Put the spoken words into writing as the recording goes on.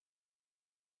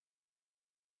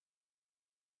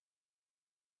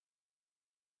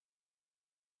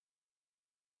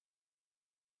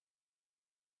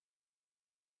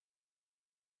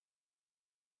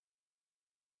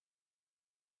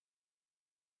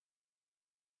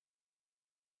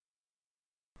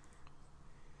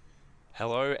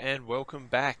Hello and welcome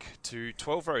back to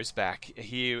 12 Rows Back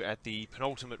here at the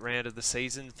penultimate round of the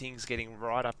season. Things getting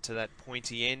right up to that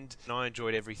pointy end. And I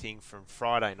enjoyed everything from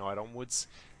Friday night onwards.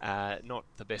 Not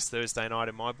the best Thursday night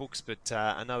in my books, but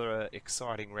another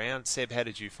exciting round. Seb, how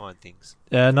did you find things?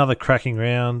 Another cracking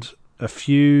round. A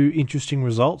few interesting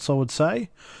results, I would say.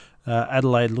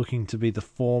 Adelaide looking to be the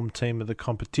form team of the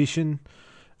competition.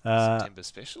 September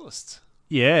specialists.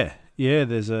 Yeah.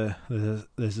 There's a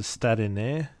stat in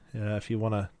there if you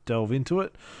want to delve into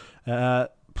it.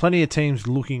 Plenty of teams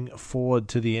looking forward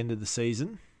to the end of the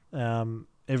season.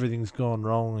 Everything's gone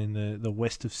wrong in the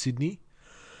west of Sydney,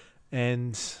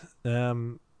 and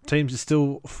teams are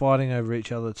still fighting over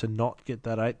each other to not get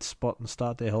that 8th spot and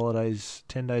start their holidays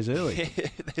 10 days early. Yeah,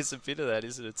 there's a bit of that,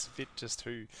 isn't it? It's a bit just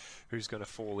who's going to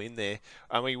fall in there.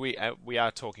 I mean, we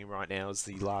are talking right now as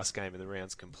the last game of the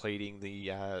round's completing,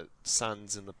 the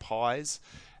Suns and the Pies.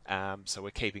 So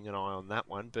we're keeping an eye on that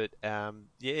one. But one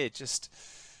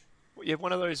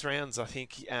of those rounds. I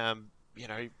think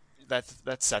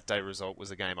that Saturday result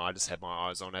was a game I just had my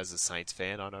eyes on as a Saints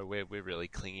fan. I know we're really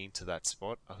clinging to that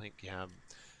spot. I think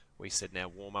we said in our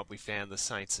warm up we found the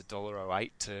Saints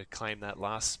 $1.08 to claim that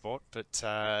last spot. But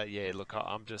look,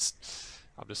 I'm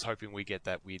just hoping we get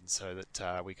that win so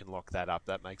that we can lock that up.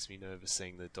 That makes me nervous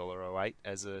seeing the $1.08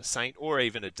 as a Saint or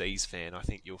even a D's fan. I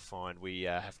think you'll find we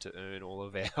have to earn all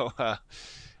of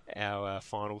our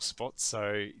final spots.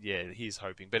 So yeah, here's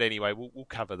hoping. But anyway, we'll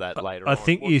cover that later on. I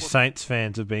think you Saints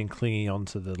fans have been clinging on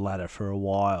to the ladder for a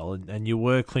while, and you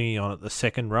were clinging on at the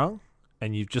second rung,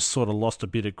 and you've just sort of lost a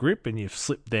bit of grip and you've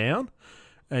slipped down,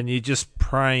 and you're just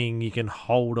praying you can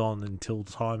hold on until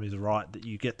time is right that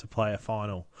you get to play a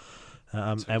final.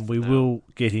 And we will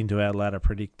get into our ladder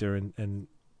predictor and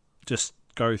just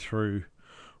go through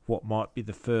what might be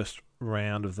the first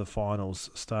round of the finals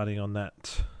starting on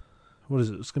that. What is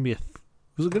it? Was it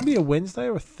going to be a Wednesday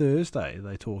or a Thursday? Are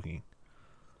they talking?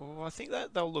 Well, I think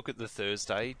that they'll look at the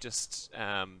Thursday. Just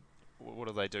what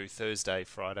do they do? Thursday,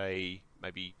 Friday,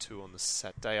 maybe 2 on the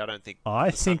Saturday.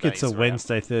 I think it's a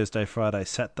Wednesday, Thursday, Friday,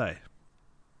 Saturday.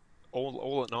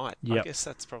 All at night. Yep. I guess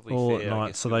that's probably all fair. at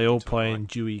night. So they all play in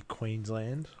dewy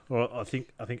Queensland. Well, I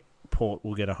think Port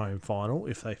will get a home final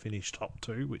if they finish top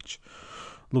 2, which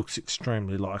looks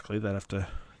extremely likely.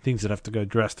 Things that have to go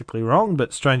drastically wrong,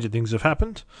 but stranger things have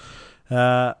happened.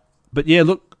 But yeah,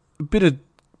 look, a bit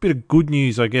of good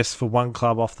news, I guess, for one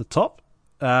club off the top.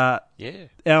 Our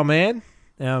man,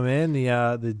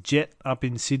 the Jet up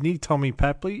in Sydney, Tommy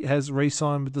Papley, has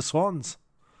re-signed with the Swans.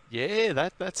 Yeah,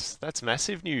 that's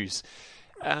massive news.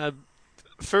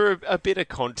 For a bit of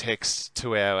context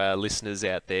to our listeners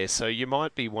out there, so you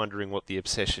might be wondering what the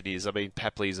obsession is. I mean,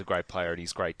 Papley is a great player and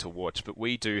he's great to watch, but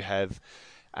we do have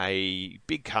a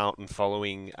big Carlton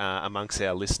following amongst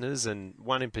our listeners, and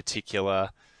one in particular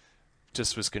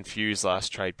just was confused last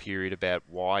trade period about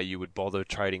why you would bother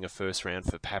trading a first round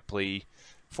for Papley,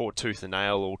 fought tooth and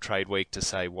nail all trade week to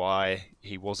say why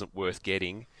he wasn't worth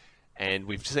getting. And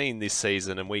we've seen this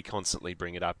season, and we constantly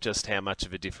bring it up, just how much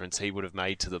of a difference he would have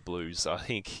made to the Blues. I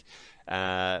think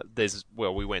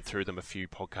we went through them a few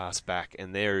podcasts back,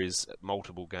 and there is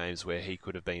multiple games where he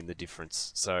could have been the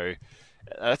difference. So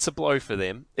that's a blow for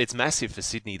them. It's massive for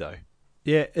Sydney, though.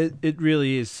 Yeah, it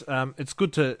really is. It's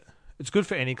good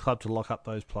for any club to lock up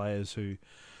those players who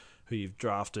you've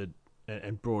drafted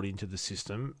and brought into the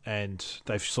system, and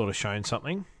they've sort of shown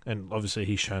something. And obviously,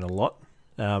 he's shown a lot.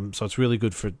 So it's really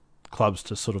good for clubs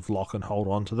to sort of lock and hold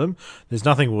on to them. There's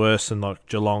nothing worse than like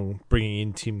Geelong bringing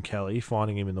in Tim Kelly,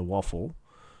 finding him in the waffle,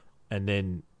 and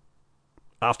then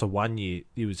after 1 year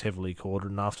he was heavily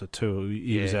corded, and after 2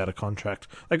 he was out of contract.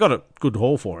 They got a good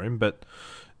haul for him, but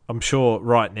I'm sure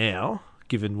right now,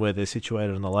 given where they're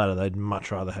situated on the ladder, they'd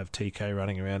much rather have TK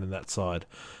running around in that side.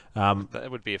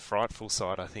 That would be a frightful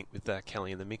side, I think, with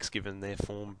Kelly in the mix, given their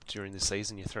form during the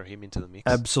season. You throw him into the mix.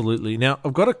 Absolutely. Now,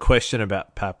 I've got a question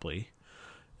about Papley.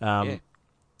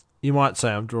 You might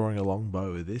say I'm drawing a long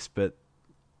bow with this, but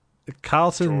I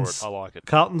like it.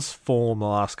 Carlton's form the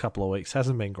last couple of weeks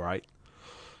hasn't been great.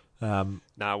 When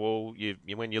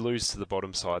you lose to the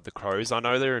bottom side, the Crows, I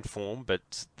know they're in form,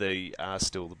 but they are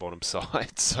still the bottom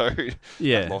side. So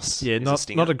that loss is a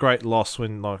stinger. Not a great loss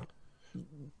when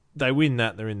they win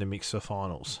that, they're in the mix for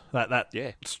finals. That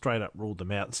straight up ruled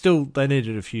them out. Still, they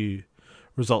needed a few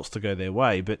results to go their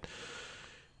way, but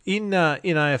in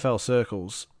AFL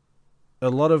circles, a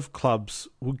lot of clubs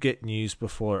will get news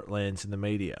before it lands in the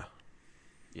media.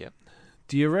 Yep.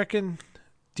 Do you reckon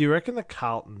the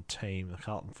Carlton team, the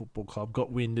Carlton Football Club,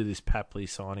 got wind of this Papley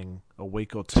signing a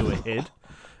week or two ahead,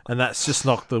 and that's just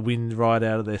knocked the wind right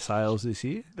out of their sails this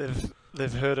year?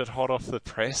 they've heard it hot off the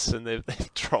press and they've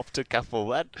dropped a couple.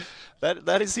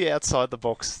 That is the outside the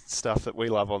box stuff that we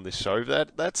love on this show.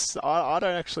 I don't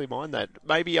actually mind that.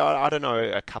 Maybe I don't know,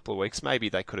 a couple of weeks. Maybe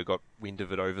they could have got wind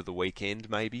of it over the weekend.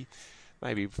 Maybe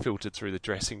filtered through the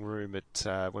dressing room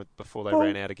before they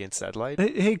ran Well, out against Adelaide.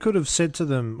 he could have said to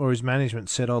them, or his management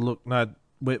said, "Oh, look, no,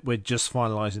 we're just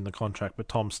finalising the contract, but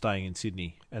Tom's staying in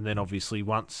Sydney." And then obviously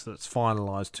once that's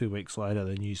finalised, 2 weeks later,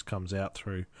 the news comes out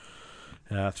through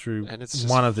And it's just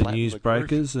one of the flattened the group.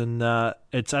 newsbreakers, and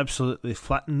it's absolutely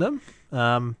flattened them.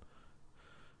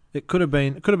 It could have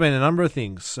been a number of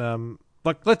things.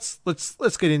 Like let's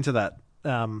get into that.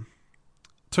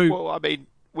 Two. Well, I mean,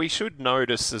 we should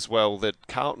notice as well that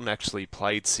Carlton actually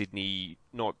played Sydney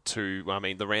not too. I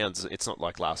mean, the rounds. It's not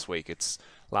like last week. It's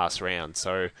last round.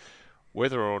 So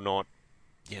whether or not,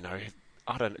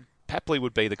 I don't. Papley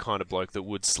would be the kind of bloke that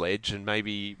would sledge, and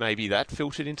maybe that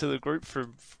filtered into the group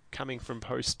from coming from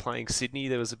post playing Sydney.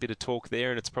 There was a bit of talk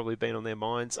there, and it's probably been on their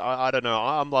minds. I don't know.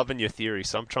 I'm loving your theory,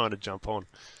 so I'm trying to jump on.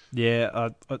 Yeah,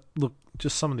 look,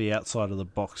 just some of the outside of the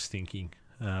box thinking.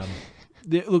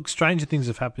 Look, stranger things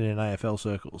have happened in AFL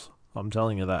circles. I'm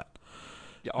telling you that.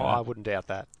 Yeah, I wouldn't doubt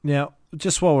that. Now,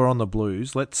 just while we're on the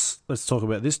Blues, let's talk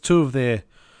about this. Two of their,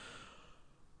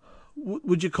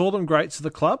 would you call them greats of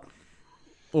the club,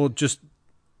 or just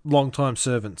long-time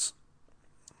servants?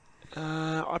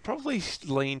 I'd probably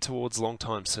lean towards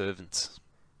long-time servants.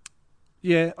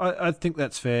 Yeah, I think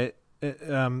that's fair.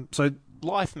 So,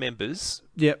 Life members,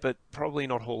 yeah, but probably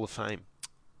not Hall of Fame.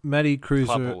 Matty Club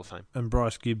Cruiser Hall of Fame. and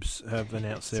Bryce Gibbs have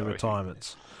announced their Sorry.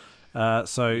 retirements.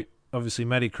 So, obviously,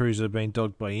 Matty Cruiser been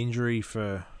dogged by injury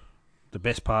for the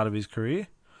best part of his career,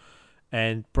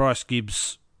 and Bryce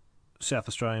Gibbs, South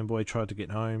Australian boy, tried to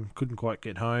get home, couldn't quite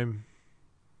get home.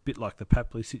 Bit like the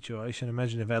Papley situation.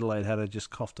 Imagine if Adelaide had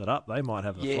just coughed it up, they might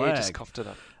have a flag. Yeah, just coughed it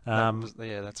up.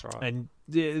 That's right. And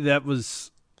that was,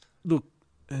 look,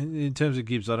 in terms of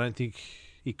Gibbs, I don't think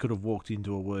he could have walked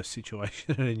into a worse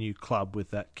situation at a new club with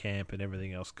that camp and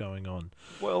everything else going on.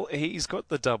 Well, he's got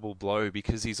the double blow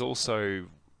because he's also,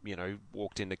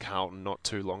 walked into Carlton not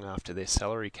too long after their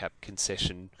salary cap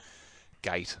concession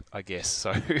gate, I guess.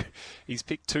 So he's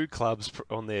picked two clubs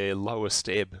on their lowest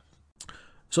ebb.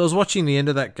 So I was watching the end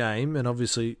of that game, and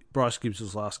obviously Bryce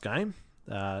Gibbs' last game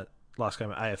at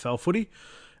AFL footy,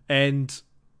 and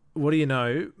what do you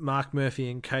know, Mark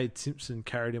Murphy and Cade Simpson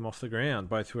carried him off the ground,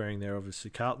 both wearing their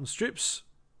obviously Carlton strips.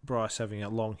 Bryce having a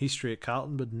long history at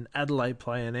Carlton, but an Adelaide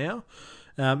player now.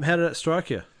 How did that strike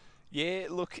you? Yeah,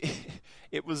 look,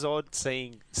 it was odd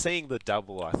seeing the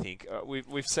double. I think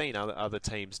we've seen other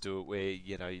teams do it where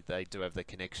they do have the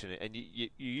connection, and you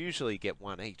usually get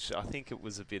one each. I think it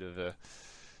was a bit of a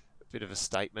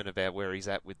statement about where he's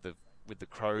at with the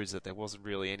Crows, that there wasn't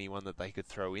really anyone that they could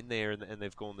throw in there, and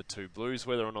they've gone the two Blues.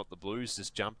 Whether or not the Blues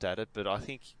just jumped at it, but I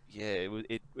think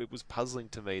it was puzzling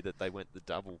to me that they went the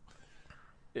double.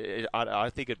 I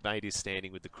think it made his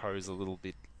standing with the Crows a little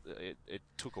bit. It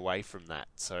took away from that,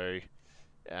 so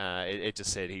it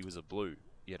just said he was a Blue.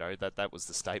 That was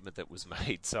the statement that was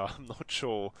made. So I'm not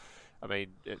sure. I mean,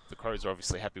 the Crows are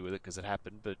obviously happy with it because it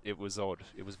happened, but it was odd.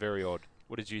 It was very odd.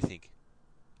 What did you think?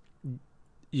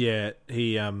 Yeah,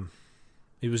 he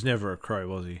was never a Crow,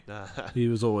 was he? Nah. He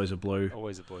was always a Blue.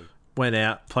 Always a Blue. Went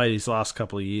out, played his last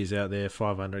couple of years out there,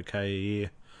 500k a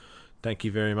year. Thank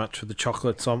you very much for the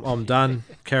chocolates. I'm done.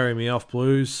 Carry me off,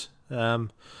 Blues.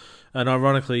 And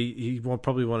ironically, he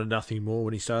probably wanted nothing more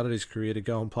when he started his career to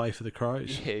go and play for the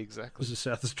Crows. Yeah, exactly. He was a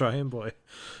South Australian boy,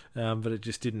 but it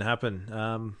just didn't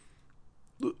happen.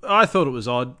 I thought it was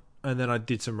odd, and then I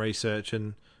did some research,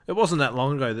 and it wasn't that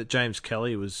long ago that James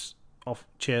Kelly was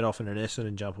chaired off in an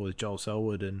Essendon jumper with Joel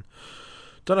Selwood, and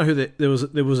don't know who there was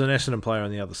an Essendon player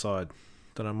on the other side.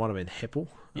 Don't know, it might have been Heppel.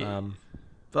 Yeah.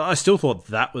 But I still thought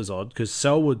that was odd because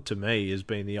Selwood to me has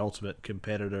been the ultimate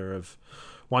competitor of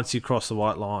once you cross the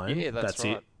white line, Yeah, that's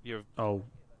right. it. I'll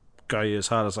go you as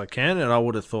hard as I can, and I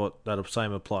would have thought that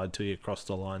same applied to you across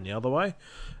the line the other way.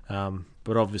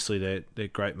 But obviously they're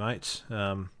great mates,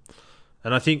 and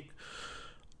I think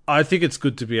it's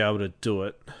good to be able to do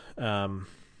it.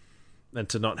 And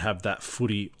to not have that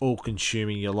footy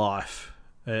all-consuming your life.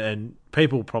 And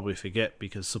people probably forget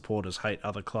because supporters hate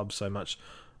other clubs so much.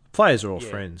 Players are all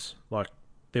friends. Like,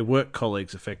 they're work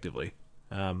colleagues, effectively.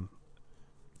 To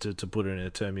put it in a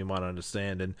term you might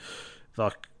understand. And,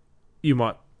 like, you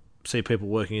might see people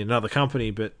working in another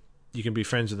company, but you can be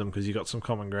friends with them because you've got some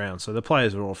common ground. So the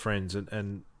players are all friends.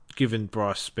 And given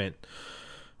Bryce spent,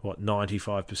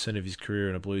 95% of his career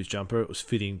in a Blues jumper, it was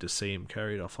fitting to see him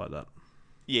carried off like that.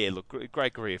 Yeah, look,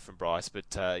 great career from Bryce,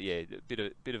 but a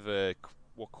bit of a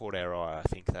what caught our eye, I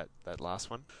think, that last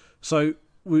one. So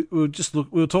we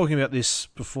were talking about this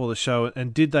before the show,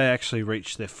 and did they actually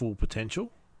reach their full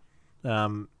potential?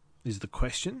 Is the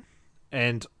question,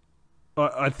 and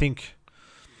I think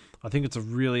it's a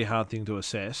really hard thing to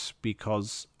assess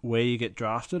because where you get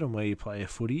drafted and where you play a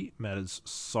footy matters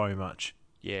so much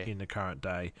Yeah. in the current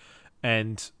day.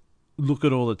 And look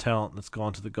at all the talent that's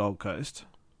gone to the Gold Coast,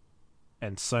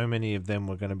 and so many of them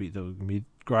they were going to be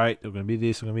great. They were going to be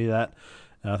this, they were going to be that.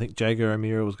 I think Jager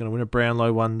O'Meara was going to win a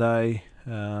Brownlow one day.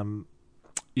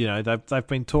 They've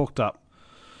been talked up.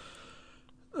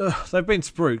 They've been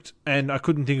spruiked, and I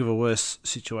couldn't think of a worse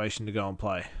situation to go and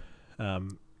play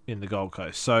in the Gold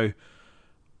Coast. So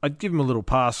I'd give him a little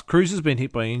pass. Cruz has been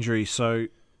hit by injury, so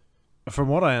from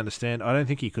what I understand, I don't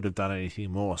think he could have done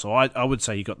anything more. So I would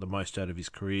say he got the most out of his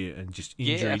career, and just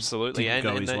injury absolutely. didn't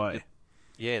go his way.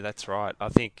 Yeah, that's right. I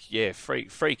think,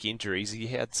 freak injuries. He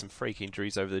had some freak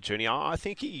injuries over the journey. I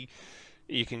think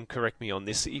you can correct me on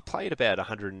this, he played about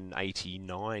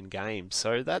 189 games.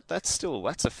 So that's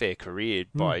a fair career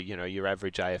by, your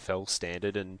average AFL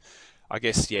standard. And I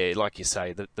guess, like you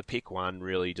say, the pick one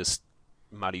really just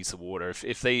muddies the water.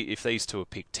 If these two are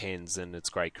pick 10s, then it's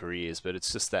great careers. But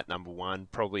it's just that number one,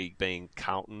 probably being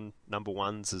Carlton number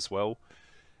ones as well.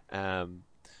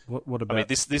 What about? I mean,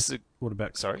 this is what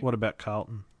about? Sorry. What about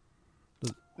Carlton?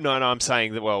 No, I'm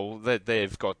saying that. Well,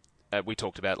 they've got. We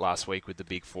talked about last week with the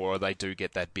Big Four. They do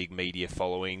get that big media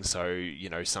following. So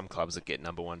some clubs that get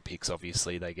number one picks,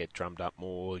 obviously they get drummed up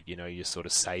more. Your sort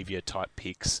of saviour type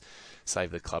picks,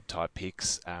 save the club type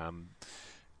picks.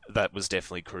 That was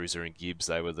definitely Cruiser and Gibbs.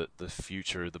 They were the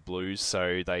future of the Blues.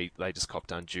 So they just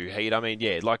copped undue heat. I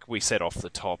mean, like we said off the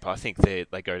top, I think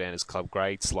they go down as club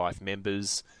greats, life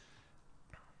members.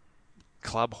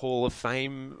 Club Hall of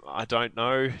Fame, I don't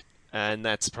know, and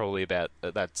that's probably about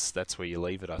that's where you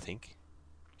leave it. I think.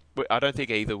 I don't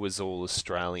think either was all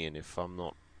Australian, if I'm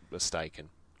not mistaken.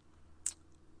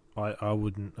 I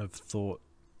wouldn't have thought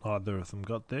either of them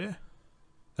got there.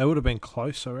 They would have been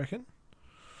close, I reckon.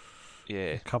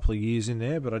 Yeah, a couple of years in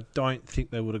there, but I don't think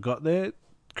they would have got there.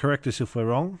 Correct us if we're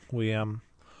wrong. We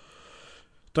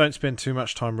don't spend too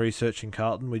much time researching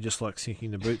Carlton. We just like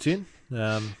sinking the boots in.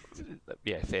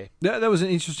 Fair. That was an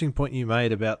interesting point you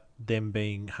made about them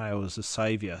being hailed as a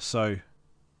saviour. So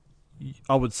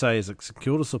I would say as a St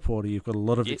Kilda supporter, you've got a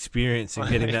lot of experience in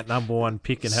getting that number one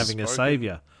pick and having a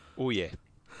saviour. Oh, yeah.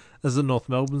 As a North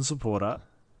Melbourne supporter,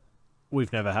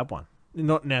 we've never had one.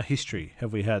 Not in our history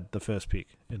have we had the first pick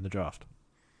in the draft.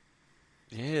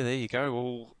 Yeah, there you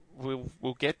go.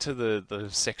 We'll get to the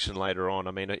section later on.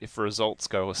 I mean, if results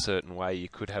go a certain way, you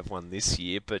could have one this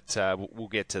year, but we'll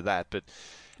get to that. But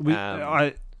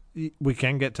we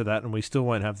can get to that, and we still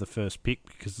won't have the first pick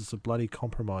because it's a bloody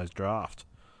compromised draft.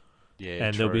 Yeah,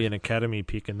 and true. There'll be an academy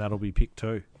pick, and that'll be pick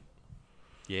 2.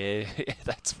 Yeah,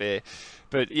 that's fair.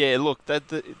 But look,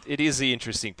 it is the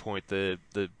interesting point. The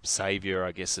saviour,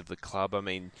 I guess, of the club. I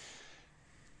mean,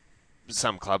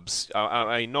 some clubs,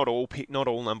 not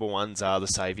all number ones are the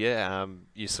saviour.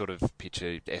 You sort of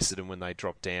picture Essendon when they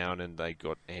dropped down and they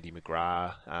got Andy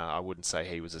McGrath. I wouldn't say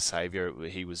he was a saviour.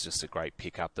 He was just a great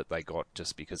pickup that they got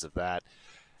just because of that.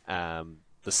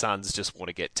 The Suns just want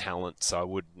to get talent, so I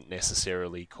wouldn't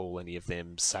necessarily call any of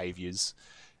them saviours.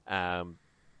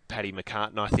 Paddy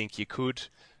McCartan, I think you could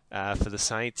for the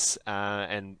Saints,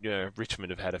 and Richmond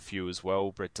have had a few as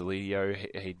well. Brett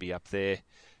Delidio, he'd be up there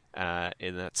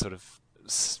in that sort of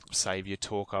saviour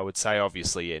talk, I would say.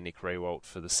 Obviously, Nick Riewoldt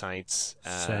for the Saints.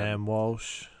 Sam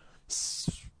Walsh,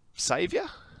 saviour.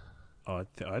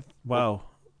 Well,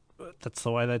 that's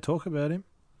the way they talk about him.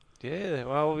 Yeah,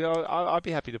 well, I'd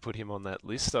be happy to put him on that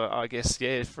list. I guess,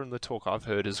 from the talk I've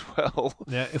heard as well.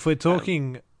 Now, if we're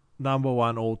talking number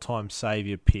one all-time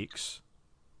saviour picks,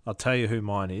 I'll tell you who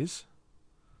mine is.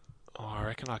 Oh, I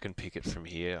reckon I can pick it from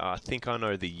here. I think I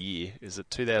know the year. Is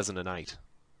it 2008?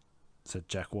 Is it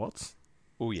Jack Watts?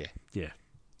 Oh, yeah. Yeah.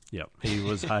 Yep. He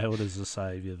was hailed as a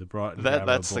saviour, the Brighton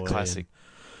that's boy, the classic.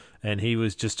 And he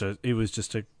was just a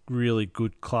really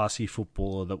good, classy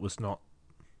footballer that was not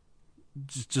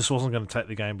just wasn't going to take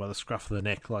the game by the scruff of the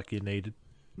neck like you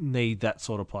need that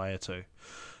sort of player to.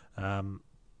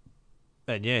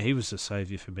 And he was a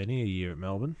saviour for many a year at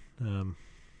Melbourne.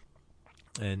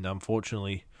 And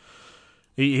unfortunately,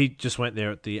 he just went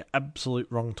there at the absolute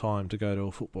wrong time to go to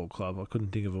a football club. I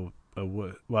couldn't think of a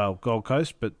word. Well, Gold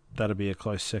Coast, but that'd be a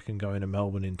close second going to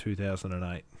Melbourne in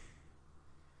 2008.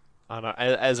 I know,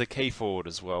 as a key forward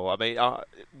as well. I mean,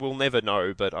 we'll never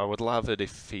know, but I would love it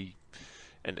if he,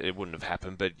 and it wouldn't have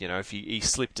happened, but if he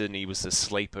slipped and he was a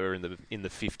sleeper in the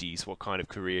 50s, what kind of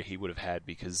career he would have had,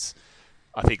 because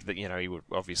I think that he would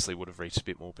have reached a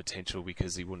bit more potential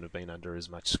because he wouldn't have been under as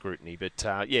much scrutiny. But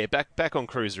back on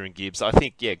Cruiser and Gibbs. I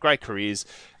think great careers.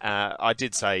 I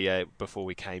did say before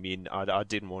we came in, I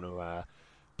didn't want to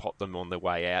pot them on the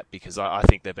way out because I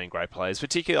think they've been great players.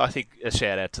 Particularly, I think a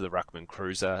shout out to the ruckman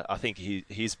Cruiser. I think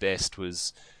his best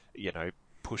was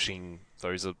pushing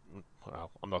those.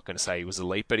 Well, I'm not going to say he was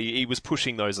elite, but he was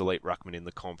pushing those elite ruckmen in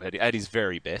the comp at his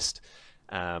very best.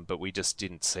 But we just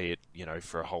didn't see it,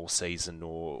 for a whole season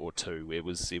or two. It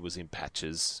was in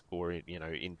patches or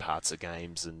in parts of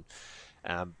games. And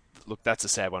look, that's a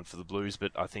sad one for the Blues.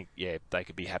 But I think they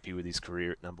could be happy with his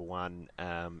career at number one.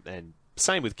 And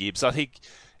same with Gibbs. I think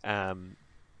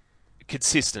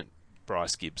consistent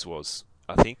Bryce Gibbs was.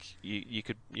 I think you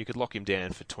could lock him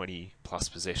down for 20 plus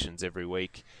possessions every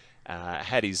week.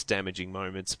 Had his damaging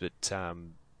moments, but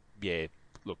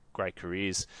look, great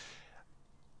careers.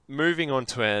 Moving on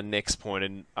to our next point,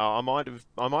 and I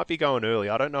might be going early.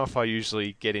 I don't know if I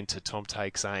usually get into Tom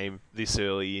Takes Aim this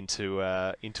early into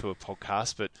a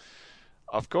podcast, but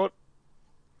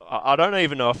I don't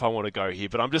even know if I want to go here,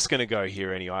 but I'm just going to go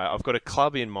here anyway. I've got a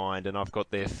club in mind, and I've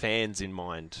got their fans in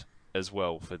mind as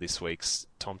well for this week's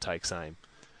Tom Takes Aim.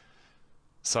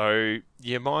 So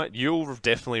you'll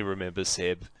definitely remember,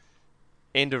 Seb.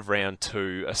 End of round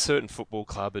 2, a certain football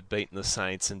club had beaten the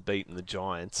Saints and beaten the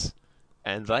Giants.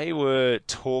 And they were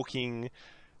talking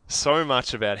so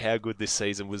much about how good this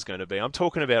season was going to be. I'm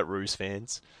talking about Roos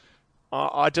fans.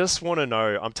 I just want to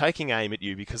know, I'm taking aim at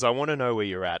you because I want to know where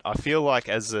you're at. I feel like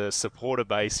as a supporter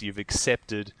base, you've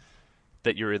accepted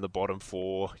that you're in the bottom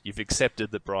 4. You've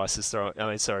accepted that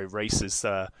Reese is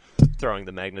throwing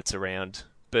the magnets around.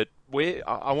 But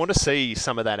I want to see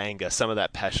some of that anger, some of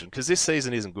that passion, because this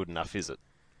season isn't good enough, is it?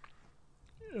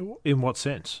 In what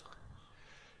sense?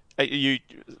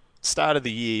 Start of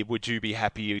the year, would you be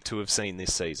happy to have seen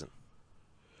this season?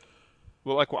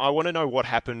 Well, I want to know what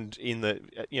happened in the...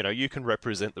 you can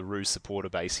represent the Roos supporter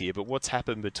base here, but what's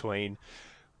happened between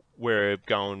we're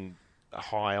going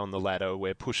high on the ladder,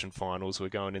 we're pushing finals, we're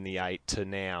going in the 8 to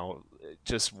now?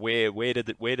 Just where did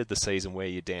the season wear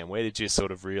you down? Where did you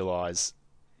sort of realise,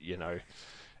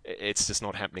 it's just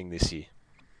not happening this year?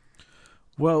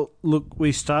 Well, look,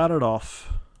 we started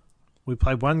off... We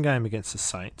played one game against the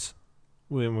Saints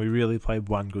when we really played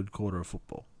one good quarter of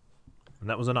football. And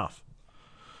that was enough.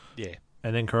 Yeah.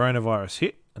 And then coronavirus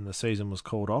hit and the season was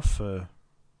called off for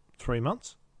 3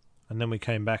 months. And then we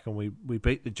came back and we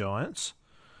beat the Giants.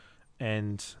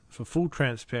 And for full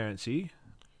transparency,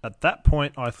 at that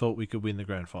point I thought we could win the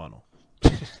grand final.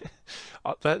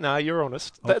 No, you're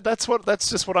honest. That's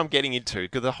just what I'm getting into,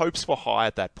 because the hopes were high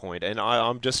at that point, and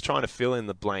I'm just trying to fill in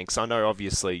the blanks. I know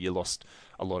obviously you lost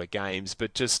a lot of games,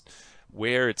 but just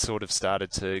where it sort of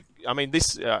started to... I mean,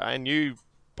 this... and you,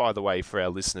 by the way, for our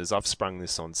listeners, I've sprung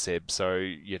this on Seb,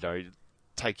 so,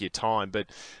 take your time. But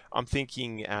I'm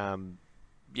thinking, I'm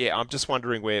just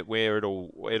wondering where it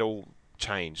all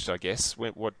changed, I guess.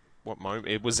 What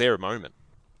moment... Was there a moment?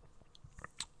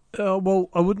 Well,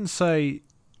 I wouldn't say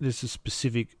there's a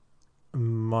specific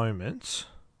moment.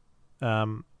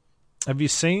 Have you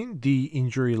seen the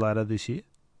injury ladder this year?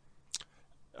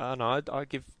 No, I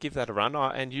give that a run.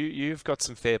 And you've got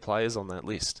some fair players on that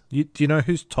list. Do you know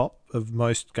who's top of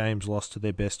most games lost to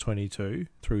their best 22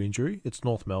 through injury? It's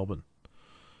North Melbourne.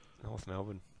 North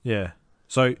Melbourne. Yeah.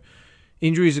 So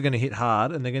injuries are going to hit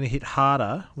hard, and they're going to hit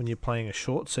harder when you're playing a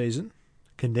short season,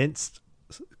 condensed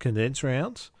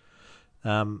rounds.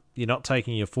 You're not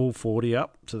taking your full 40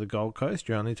 up to the Gold Coast.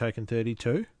 You're only taking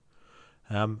 32.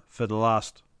 For the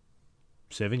last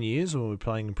 7 years, when we were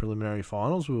playing in preliminary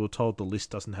finals, we were told the list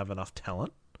doesn't have enough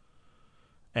talent.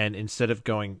 And instead of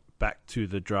going back to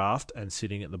the draft and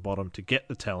sitting at the bottom to get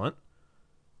the talent,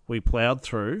 we ploughed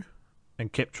through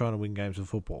and kept trying to win games of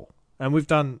football. And we've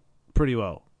done pretty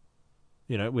well.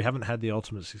 We haven't had the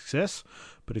ultimate success,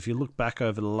 but if you look back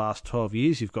over the last 12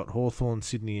 years, you've got Hawthorn,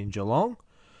 Sydney and Geelong.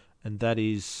 And that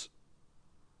is...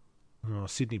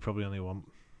 Sydney probably only won...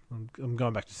 I'm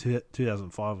going back to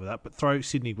 2005 with that. But throw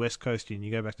Sydney West Coast in,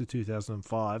 you go back to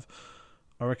 2005.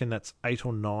 I reckon that's 8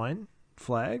 or 9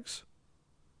 flags.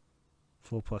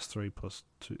 4 plus 3 plus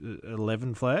 2...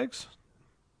 11 flags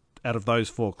out of those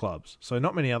 4 clubs. So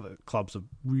not many other clubs have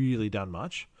really done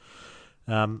much.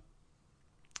 And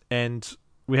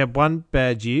we had one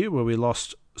bad year where we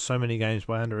lost so many games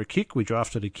by under a kick. We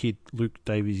drafted a kid, Luke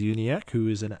Davies-Uniacke, who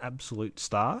is an absolute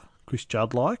star. Chris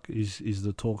Judd-like is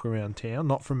the talk around town,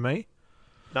 not from me.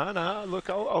 No, look,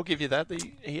 I'll give you that.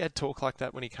 He had talk like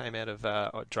that when he came out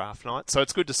of draft night, so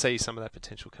it's good to see some of that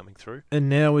potential coming through. And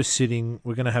now we're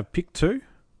going to have pick 2,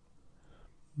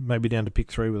 maybe down to pick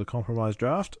 3 with a compromised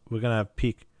draft. We're going to have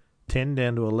pick 10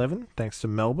 down to 11, thanks to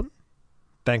Melbourne.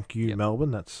 Thank you, Yep.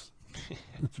 Melbourne. It's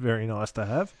very nice to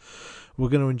have. We're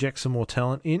going to inject some more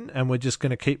talent in, and we're just going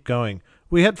to keep going.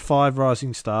 We had 5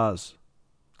 rising stars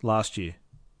last year.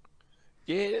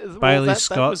 Yeah, well, Bailey that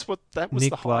Scott, was the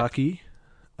Nick hype. Larkey.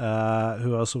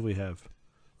 Who else have we have?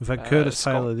 We've had Curtis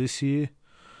Scott. Taylor this year.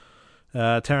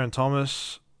 Taron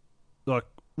Thomas. Like,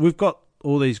 we've got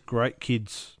all these great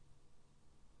kids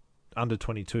under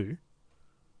 22.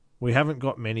 We haven't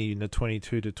got many in the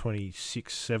 22 to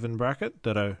 26, 7 bracket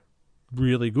that are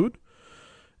really good.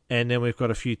 And then we've got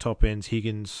a few top ends.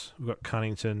 Higgins, we've got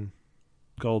Cunnington,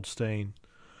 Goldstein.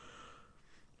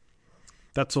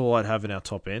 That's all I'd have in our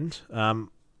top end.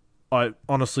 I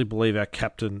honestly believe our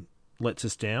captain lets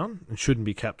us down and shouldn't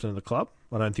be captain of the club.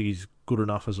 I don't think he's good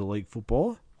enough as a league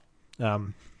footballer.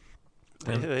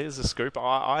 There's a scoop.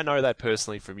 I know that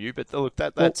personally from you, but look,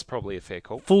 that's probably a fair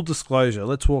call. Full disclosure,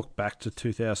 let's walk back to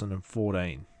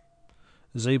 2014.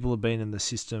 Zeeble had been in the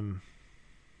system.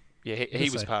 Yeah,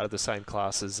 he was part of the same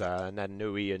class as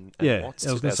Nadanui and Yeah, Watts.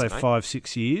 I was going to say 2008.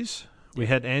 5-6 years. We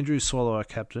had Andrew Swallow, our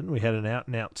captain. We had an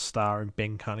out-and-out star in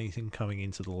Ben Cunnington coming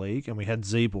into the league, and we had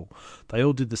Zeeble. They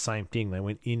all did the same thing. They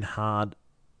went in hard,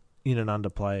 in and under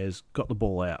players, got the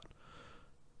ball out.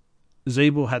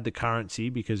 Zeeble had the currency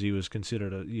because he was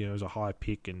considered as a high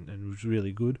pick and was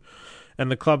really good. And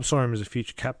the club saw him as a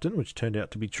future captain, which turned out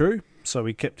to be true. So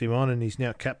we kept him on, and he's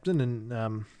now captain.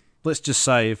 And let's just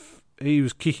say, if he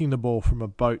was kicking the ball from a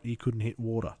boat, he couldn't hit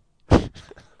water.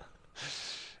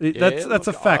 That's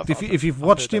a fact. If you've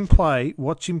watched him play,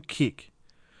 watch him kick.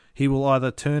 He will either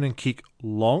turn and kick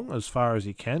long as far as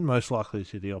he can, most likely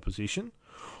to the opposition,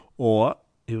 or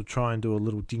he'll try and do a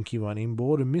little dinky one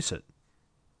inboard and miss it.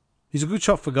 He's a good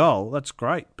shot for goal. That's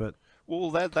great, but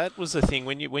Well, that was the thing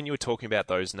when you were talking about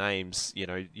those names, your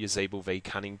Zeeble v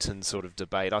Cunnington sort of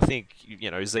debate. I think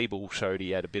Zeeble showed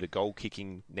he had a bit of goal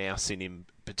kicking nous in him,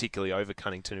 particularly over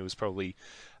Cunnington, who was probably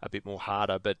a bit more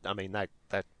harder. But I mean that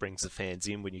brings the fans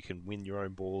in when you can win your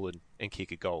own ball and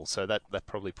kick a goal. So that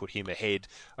probably put him ahead,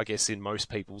 I guess, in most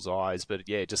people's eyes. But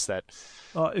yeah, just that.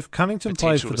 If Cunnington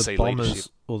played for the Bombers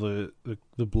leadership. or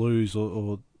the Blues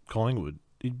or Collingwood,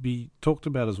 he'd be talked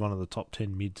about as one of the top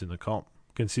 10 mids in the comp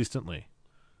consistently.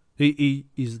 He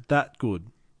is that good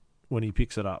when he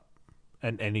picks it up,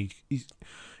 and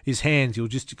his hands, he'll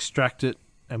just extract it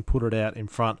and put it out in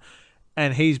front.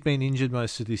 And he's been injured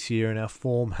most of this year, and our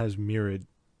form has mirrored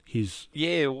his.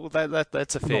 Yeah, well,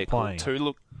 that's a fair call too.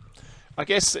 Look, I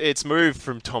guess it's moved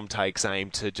from Tom Take's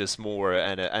aim to just more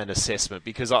an assessment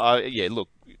because look,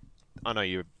 I know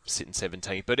you're sitting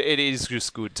 17th, but it is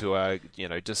just good to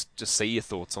just see your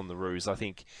thoughts on the Roos. I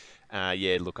think.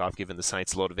 Look, I've given the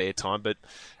Saints a lot of airtime, but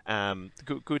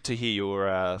good to hear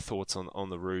your thoughts on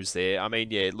the Roos there. I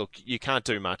mean, yeah, look, you can't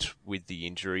do much with the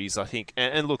injuries, I think.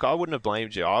 And look, I wouldn't have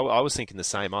blamed you. I was thinking the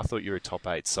same. I thought you were a top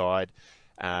 8 side.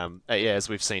 As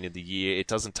we've seen in the year, it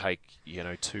doesn't take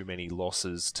too many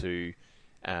losses to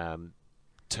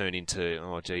turn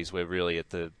into we're really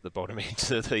at the bottom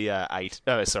end of the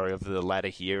of the ladder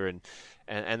here,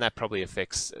 and that probably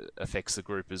affects the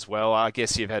group as well. I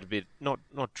guess you've had a bit not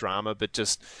drama, but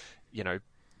just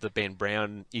the Ben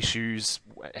Brown issues,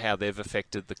 how they've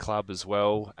affected the club as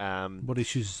well. What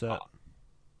issues is that?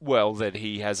 Well, that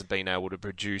he hasn't been able to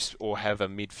produce or have a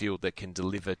midfield that can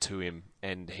deliver to him,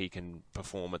 and he can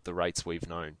perform at the rates we've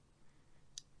known.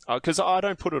 Because I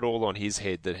don't put it all on his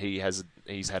head that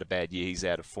he's had a bad year, he's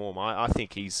out of form. I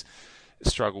think he's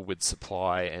struggled with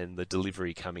supply and the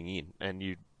delivery coming in.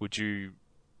 And would you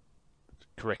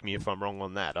correct me if I'm wrong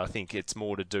on that? I think it's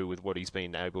more to do with what he's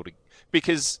been able to...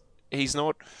 Because he's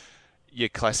not your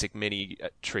classic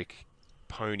many-trick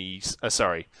ponies...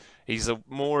 he's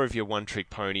more of your one-trick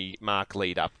pony, mark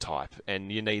lead up type,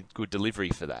 and you need good delivery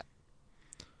for that.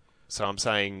 So I'm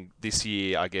saying this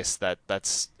year, I guess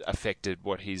that's affected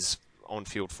what his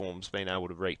on-field form's been able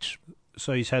to reach.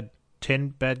 So he's had 10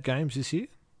 bad games this year?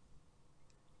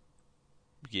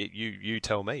 Yeah, you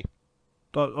tell me.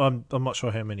 I'm not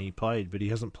sure how many he played, but he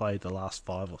hasn't played the last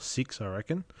 5 or 6, I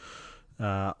reckon.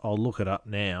 I'll look it up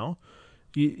now.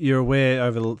 You're aware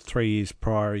over the 3 years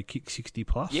prior he kicked 60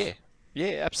 plus?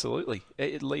 Yeah, absolutely.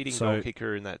 Leading goal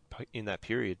kicker in that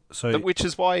period. So, which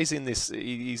is why he's in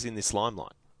this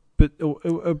limelight. But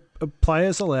are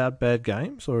players allowed bad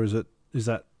games, or is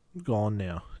that gone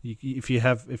now? If you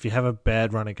have a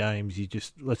bad run of games,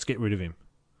 let's get rid of him.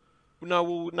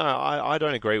 No, I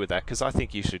don't agree with that because I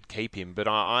think you should keep him. But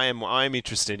I am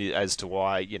interested as to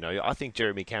why. I think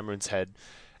Jeremy Cameron's had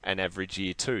an average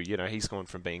year too. He's gone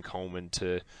from being Coleman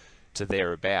to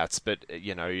thereabouts. But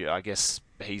I guess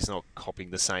he's not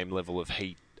copping the same level of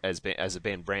heat as a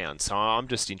Ben Brown. So I'm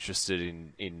just interested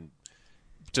in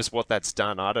just what that's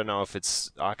done. I don't know if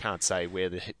it's. I can't say where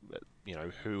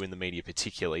who in the media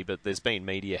particularly, but there's been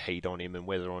media heat on him, and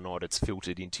whether or not it's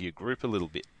filtered into your group a little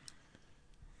bit.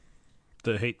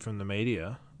 The heat from the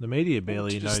media. The media Well,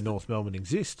 barely know just North Melbourne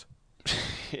exist.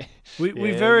 yeah, We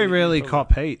yeah, very you rarely probably,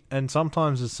 cop heat, and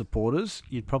sometimes as supporters,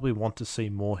 you'd probably want to see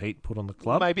more heat put on the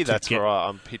club maybe to that's get where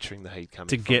I'm picturing the heat to coming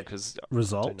from get because I do know a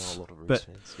results. lot of Roos But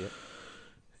fans. Yeah,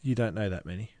 you don't know that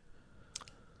many.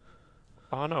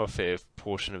 I know a fair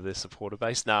portion of their supporter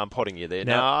base. No, I'm potting you there.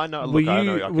 No, Now, I know. were Look, I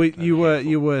know you I could name a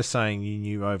handful. you were saying you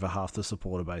knew over half the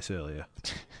supporter base earlier,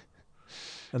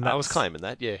 and I was claiming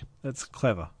that. Yeah. that's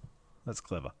clever. That's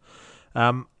clever.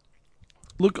 Um,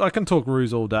 Look, I can talk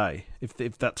Roos all day if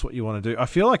that's what you want to do. I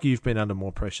feel like you've been under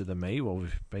more pressure than me while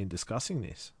we've been discussing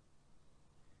this.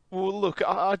 Well, look,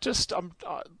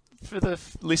 for the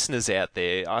listeners out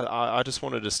there, I just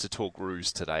wanted us to talk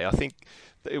Roos today. I think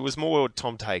it was more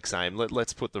Tom Take's aim.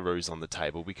 Let's put the Roos on the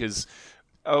table because,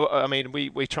 I mean,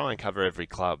 we try and cover every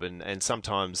club, and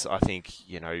sometimes I think,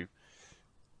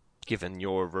 given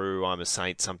you're a Roo, I'm a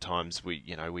Saint, sometimes we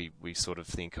sort of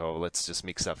think, oh, let's just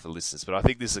mix up for listeners. But I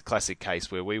think this is a classic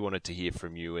case where we wanted to hear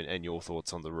from you and your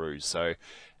thoughts on the Roos. So,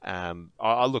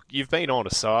 look, you've been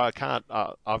honest, so I can't.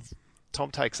 Tom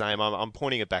Takes aim. I'm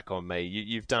pointing it back on me.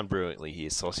 You've done brilliantly here,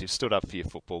 Sauce. You've stood up for your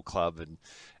football club,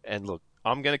 and look,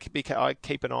 I'm going to I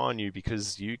keep an eye on you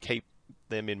because you keep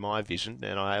them in my vision,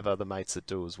 and I have other mates that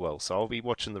do as well. So I'll be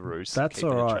watching the Roos. That's all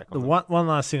Keeping a right. track The on them. one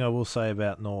last thing I will say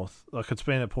about North, like it's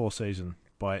been a poor season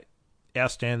by our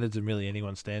standards and really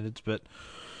anyone's standards, but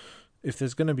if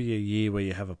there's going to be a year where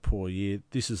you have a poor year,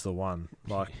 this is the one.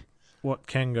 Like, what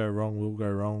can go wrong will go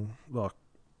wrong. Like,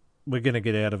 we're going to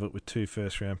get out of it with 2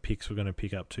 first-round picks. We're going to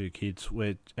pick up 2 kids,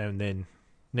 and then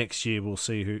next year we'll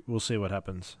see what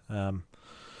happens.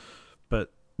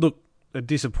 But look, a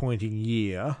disappointing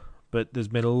year, but there's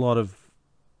been a lot of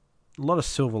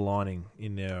silver lining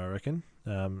in there, I reckon.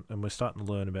 And we're starting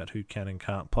to learn about who can and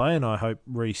can't play, and I hope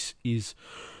Reece is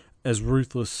as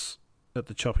ruthless at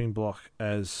the chopping block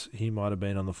as he might have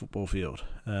been on the football field.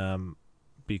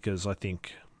 Because I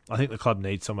think the club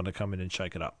needs someone to come in and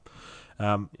shake it up.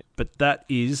 But that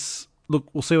is... Look,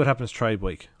 we'll see what happens trade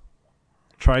week.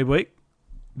 Trade week,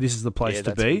 this is the place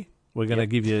to be. Good. We're going to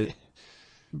give you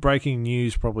breaking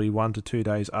news probably 1 to 2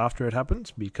 days after it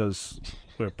happens because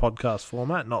we're a podcast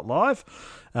format, not live.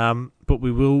 But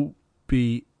we will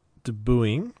be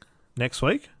debuting next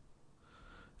week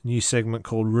a new segment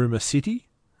called Rumour City,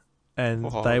 and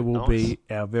they will be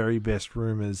our very best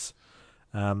rumours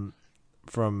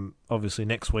from obviously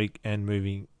next week and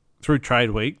moving through trade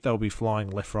week. They'll be flying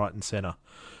left, right, and centre.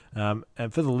 And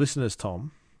for the listeners,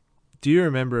 Tom, do you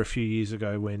remember a few years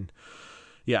ago when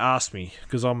you asked me,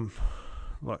 because I'm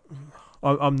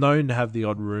known to have the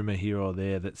odd rumour here or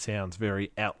there that sounds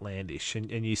very outlandish,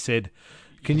 and you said,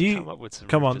 "Can you come up with some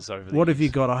come on? rumours over the What have you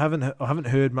years?" got? I haven't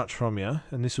heard much from you."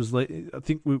 And this was, I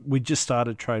think we just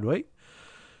started trade week,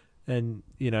 and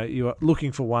you were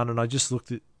looking for one, and I just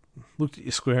looked at you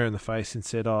square in the face and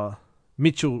said, "Oh,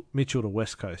 Mitchell to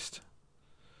West Coast,"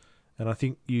 and I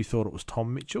think you thought it was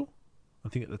Tom Mitchell. I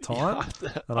think at the time.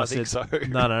 And I think said, so.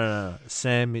 No.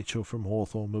 Sam Mitchell from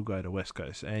Hawthorn will go to West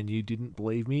Coast. And you didn't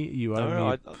believe me. You owe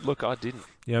me I didn't.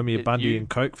 you owe me a Bundy and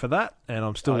Coke for that, and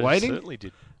I'm still I waiting. certainly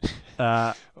did.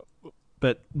 But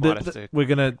we're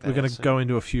gonna go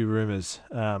into a few rumours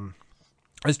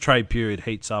as trade period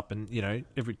heats up, and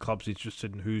every club's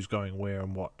interested in who's going where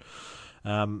and what.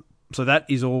 So that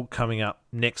is all coming up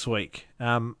next week.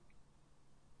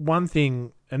 One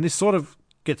thing, and this sort of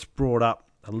gets brought up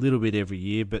a little bit every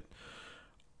year, but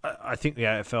I think the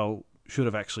AFL should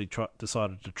have actually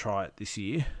decided to try it this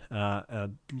year.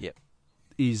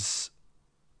 Is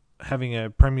having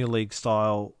a Premier League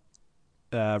style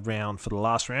round for the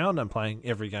last round and playing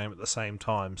every game at the same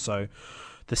time. So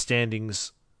the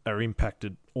standings are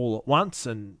impacted all at once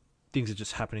and things are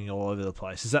just happening all over the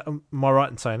place. Am I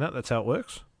right in saying that? That's how it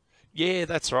works? Yeah,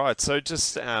 that's right. So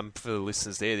just for the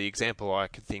listeners there, the example I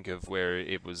could think of where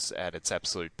it was at its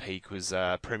absolute peak was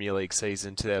Premier League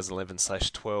season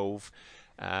 2011/12.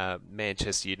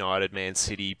 Manchester United, Man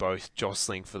City, both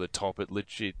jostling for the top. It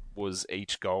legit was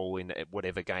each goal in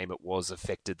whatever game it was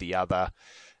affected the other.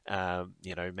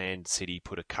 Man City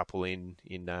put a couple in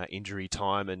injury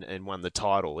time and won the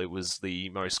title. It was the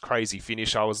most crazy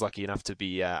finish. I was lucky enough to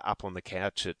be up on the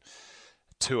couch at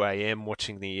 2 a.m.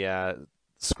 watching the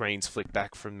screens flick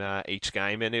back from each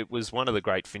game, and it was one of the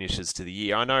great finishes to the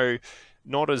year. I know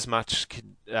not as much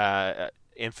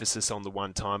emphasis on the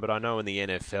one time, but I know in the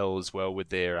NFL as well with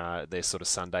their sort of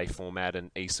Sunday format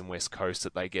and East and West Coast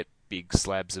that they get big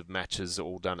slabs of matches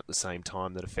all done at the same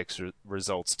time that affects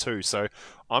results too. So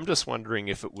I'm just wondering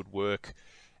if it would work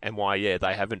and why,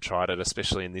 they haven't tried it,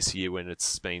 especially in this year when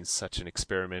it's been such an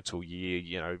experimental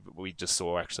year. We just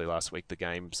saw actually last week the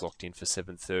game's locked in for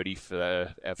 7:30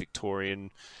 for our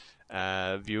Victorian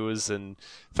viewers, and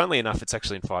funnily enough, it's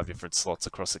actually in 5 different slots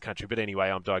across the country. But anyway,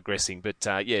 I'm digressing. But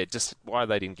just why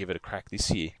they didn't give it a crack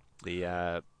this year.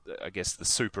 I guess the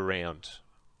Super Round.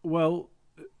 Well,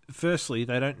 firstly,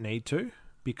 they don't need to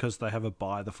because they have a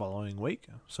bye the following week.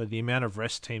 So the amount of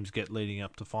rest teams get leading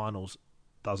up to finals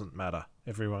doesn't matter.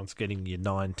 Everyone's getting your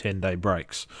 9-10 day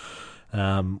breaks,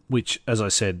 which, as I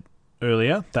said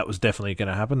earlier, that was definitely going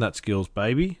to happen. That's Gill's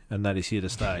baby, and that is here to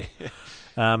stay.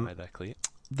 Made that clear.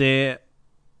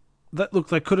 Look,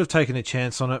 they could have taken a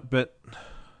chance on it, but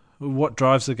what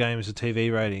drives the game is the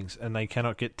TV ratings, and they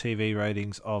cannot get TV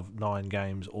ratings of 9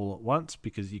 games all at once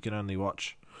because you can only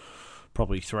watch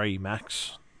probably 3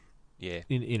 max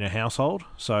in a household.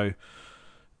 So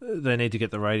they need to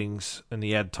get the ratings and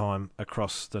the ad time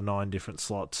across the 9 different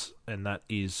slots, and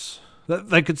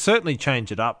they could certainly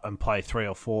change it up and play 3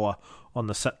 or 4 on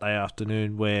the Saturday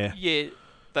afternoon where... Yeah,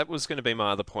 that was going to be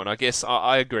my other point. I guess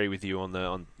I agree with you on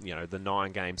the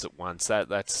 9 games at once.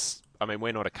 That's... I mean,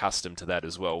 we're not accustomed to that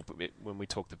as well. But when we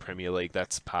talk the Premier League,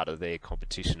 that's part of their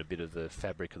competition, a bit of the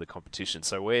fabric of the competition.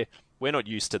 So we're not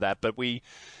used to that. But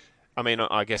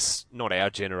I guess not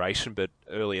our generation, but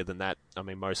earlier than that,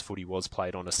 most footy was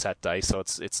played on a Saturday, so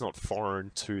it's not foreign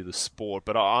to the sport.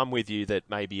 But I'm with you that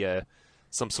maybe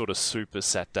some sort of Super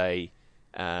Saturday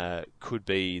could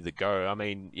be the go.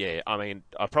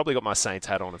 I probably got my Saints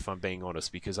hat on if I'm being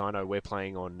honest, because I know we're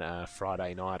playing on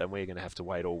Friday night and we're going to have to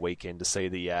wait all weekend to see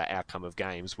the outcome of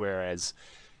games. Whereas,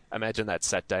 imagine that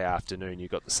Saturday afternoon,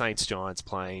 you've got the Saints Giants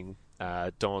playing,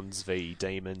 Dons v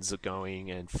Demons are going,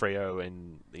 and Freo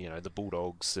and the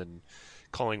Bulldogs and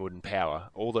Collingwood and Power.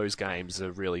 All those games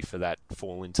are really for that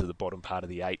fall into the bottom part of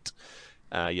the 8.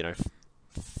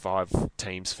 5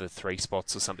 teams for 3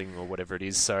 spots or something, or whatever it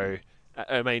is. So.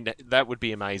 That would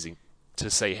be amazing to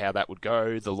see how that would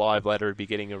go. The live ladder would be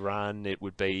getting a run. It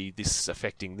would be this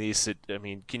affecting this.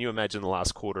 Can you imagine the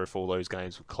last quarter if all those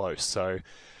games were close? So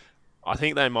I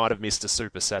think they might have missed a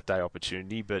Super Saturday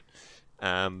opportunity, but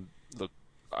look,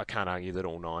 I can't argue that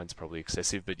all 9's probably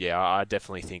excessive. But I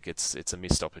definitely think it's a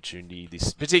missed opportunity.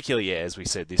 This, particularly, as we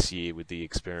said, this year with the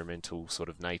experimental sort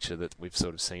of nature that we've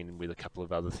sort of seen with a couple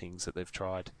of other things that they've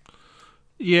tried.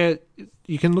 Yeah,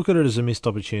 you can look at it as a missed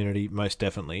opportunity, most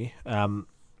definitely.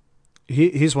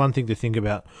 Here's one thing to think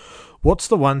about. What's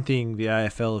the one thing the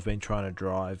AFL have been trying to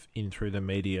drive in through the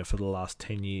media for the last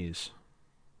 10 years?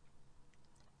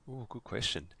 Oh, good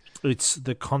question. It's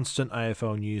the constant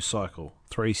AFL news cycle,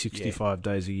 365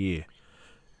 days a year.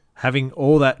 Having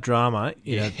all that drama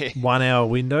in a 1 hour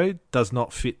window does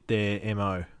not fit their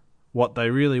MO. What they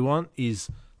really want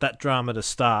is that drama to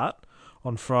start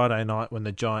on Friday night when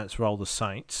the Giants roll the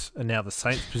Saints, and now the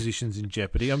Saints' position's in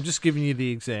jeopardy. I'm just giving you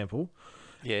the example.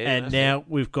 And now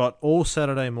we've got all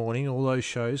Saturday morning, all those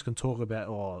shows can talk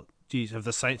about, have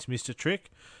the Saints missed a trick?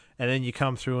 And then you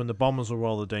come through and the Bombers will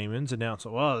roll the Demons, announce,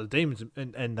 the Demons,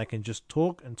 and they can just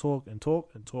talk and talk and talk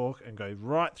and talk and go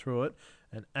right through it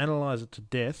and analyse it to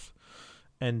death.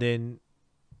 And then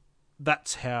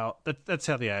that's how the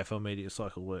AFL media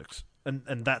cycle works. And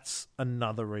that's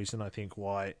another reason I think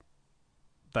why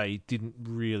they didn't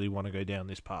really want to go down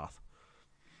this path.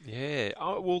 Yeah.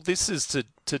 Oh, well, this is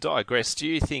to digress. Do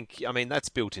you think? That's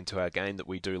built into our game that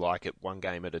we do like it one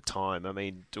game at a time.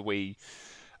 Do we?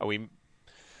 Are we?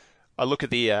 I look at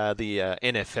the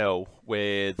NFL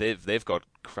where they've got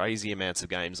crazy amounts of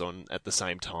games on at the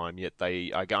same time. Yet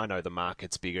I know the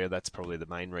market's bigger. That's probably the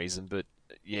main reason. But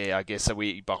I guess are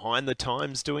we behind the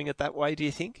times doing it that way? Do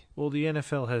you think? Well, the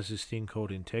NFL has this thing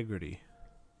called integrity.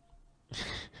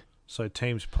 So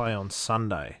teams play on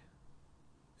Sunday.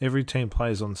 Every team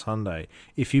plays on Sunday.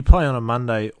 If you play on a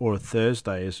Monday or a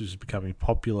Thursday, as is becoming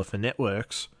popular for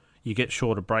networks, you get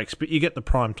shorter breaks, but you get the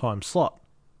prime time slot.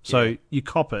 So you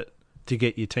cop it to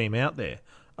get your team out there.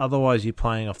 Otherwise, you're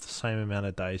playing off the same amount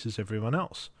of days as everyone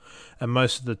else. And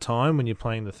most of the time, when you're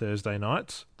playing the Thursday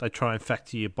nights, they try and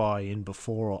factor your bye in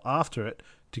before or after it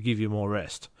to give you more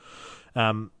rest.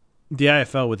 The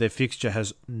AFL, with their fixture,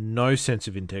 has no sense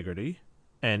of integrity,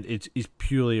 and it is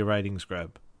purely a ratings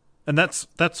grab. And that's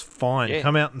fine. Yeah.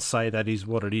 Come out and say that is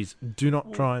what it is. Do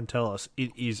not try and tell us it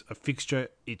is a fixture,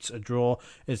 it's a draw,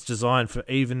 it's designed for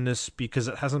evenness, because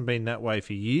it hasn't been that way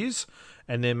for years,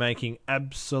 and they're making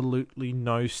absolutely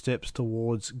no steps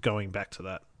towards going back to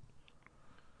that.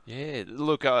 Yeah,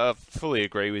 look, I fully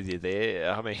agree with you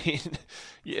there.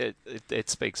 It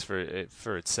speaks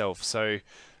for itself. So,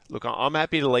 Look, I'm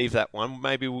happy to leave that one.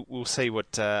 Maybe we'll see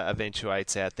what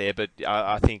eventuates out there. But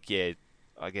I think, yeah,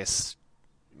 I guess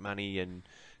money and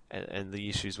the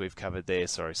issues we've covered there.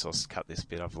 Sorry, so I'll cut this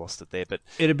bit. I've lost it there. But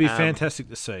It'd be um, fantastic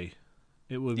to see.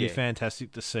 It would be yeah,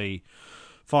 fantastic to see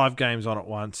 5 games on at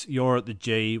once. You're at the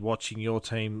G watching your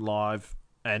team live,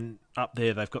 and up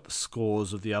there they've got the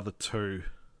scores of the other two.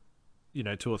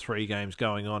 2 or 3 games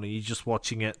going on, and you're just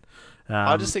watching it.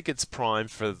 I just Um, think it's prime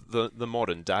for the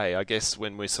modern day. I guess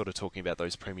when we're sort of talking about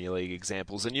those Premier League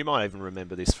examples, and you might even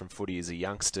remember this from footy as a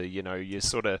youngster.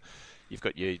 You've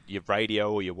got your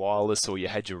radio or your wireless, or you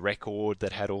had your record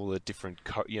that had all the different.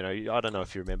 I don't know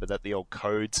if you remember that, the old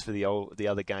codes for the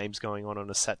other games going on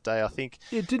a Saturday. I think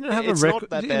it didn't have a it's not record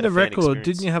that in bad a the fan record. Didn't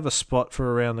experience. you have a spot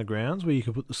for around the grounds where you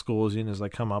could put the scores in as they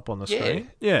come up on the Yeah,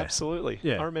 screen? Yeah, absolutely. I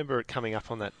yeah. remember it coming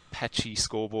up on that patchy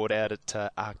scoreboard out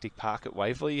at Arctic Park at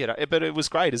Waverley. But it was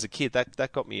great as a kid.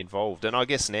 That got me involved. And I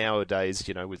guess nowadays,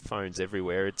 with phones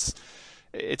everywhere,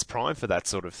 it's prime for that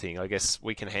sort of thing. I guess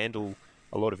we can handle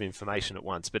a lot of information at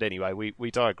once. But anyway,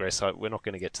 we digress. We're not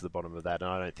going to get to the bottom of that,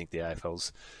 and I don't think the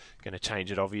AFL's going to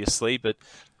change it, obviously. But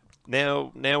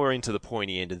now we're into the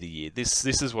pointy end of the year. This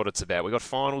is what it's about. We've got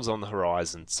finals on the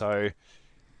horizon, so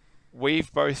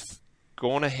we've both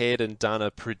gone ahead and done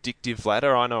a predictive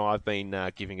ladder. I know I've been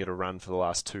giving it a run for the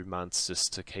last 2 months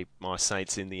just to keep my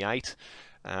Saints in the 8.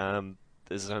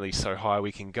 There's only so high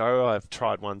we can go. I've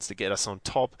tried ones to get us on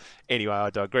top. Anyway, I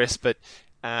digress. But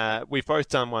we've both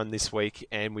done one this week,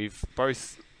 and we've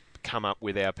both come up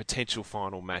with our potential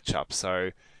final matchup.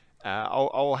 So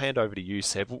I'll hand over to you,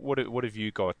 Seb. What have you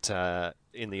got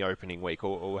in the opening week,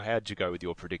 or how'd you go with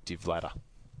your predictive ladder?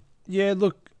 Yeah,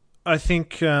 look, I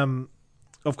think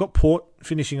I've got Port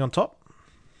finishing on top,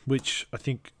 which I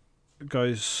think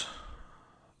goes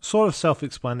sort of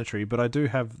self-explanatory, but I do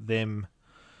have them.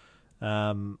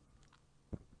 Their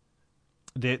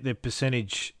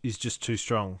percentage is just too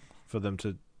strong for them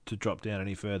to drop down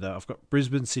any further. I've got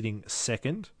Brisbane sitting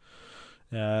second,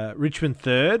 Richmond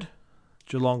third,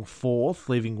 Geelong fourth,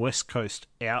 leaving West Coast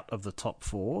out of the top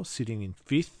 4, sitting in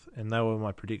fifth, and they were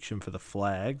my prediction for the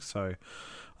flag. So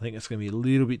I think it's going to be a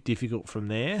little bit difficult from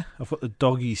there. I've got the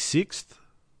Doggies sixth,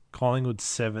 Collingwood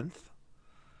seventh,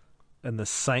 and the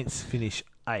Saints finish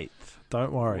eighth.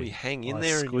 Don't worry, We hang in I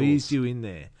there, squeezed you in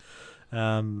there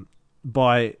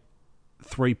by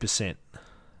 3%.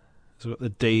 So we've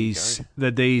got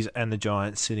the D's and the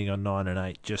Giants sitting on 9 and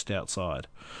 8, just outside.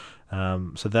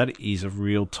 So that is a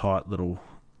real tight little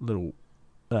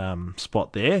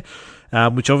spot there,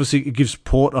 which obviously it gives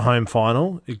Port a home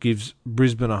final. It gives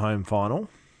Brisbane a home final.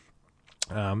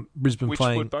 Brisbane Which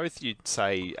playing, would both, you'd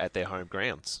say, at their home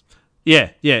grounds. yeah,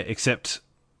 except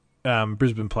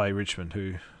Brisbane play Richmond,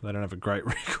 who they don't have a great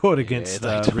record against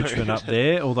they don't. Richmond up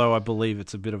there. Although I believe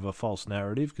it's a bit of a false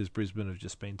narrative because Brisbane have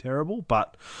just been terrible.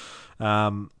 But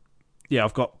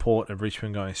I've got Port and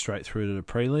Richmond going straight through to the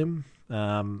prelim.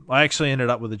 I actually ended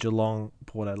up with a Geelong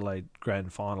Port Adelaide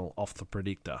grand final off the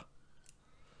predictor.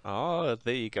 Oh,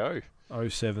 there you go.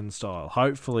 '07 style.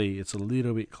 Hopefully it's a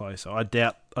little bit closer. I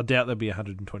doubt there'll be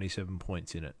 127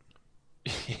 points in it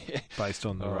based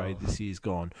on the raid this year's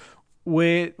gone.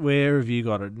 Where have you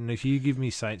got it? And if you give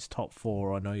me Saints top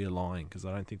 4, I know you're lying because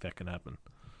I don't think that can happen.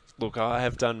 Look, I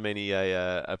have done many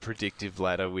a predictive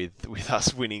ladder with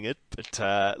us winning it,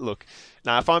 but look,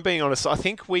 now if I'm being honest, I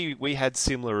think we had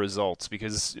similar results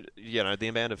because the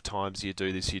amount of times you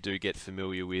do this, you do get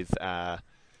familiar with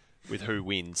who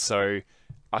wins. So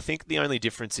I think the only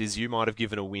difference is you might have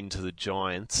given a win to the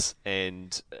Giants,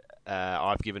 and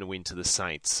I've given a win to the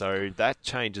Saints. So that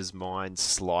changes mine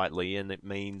slightly, and it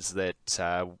means that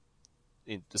so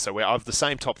I have the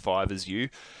same top 5 as you.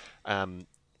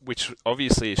 Which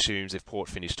obviously assumes if Port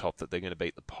finish top that they're going to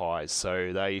beat the Pies.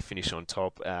 So they finish on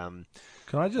top. Can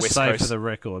I just West say Coast, for the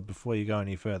record, before you go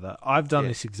any further, I've done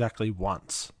this exactly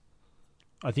once.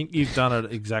 I think you've done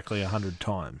it exactly 100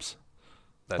 times.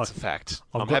 That's a fact.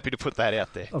 I'm happy to put that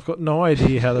out there. I've got no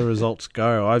idea how the results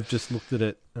go. I've just looked at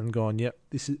it and gone, yep,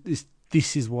 this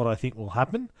is what I think will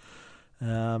happen.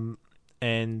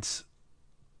 And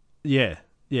yeah.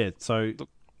 So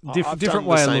different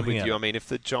way of looking at it. I mean, if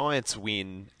the Giants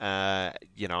win,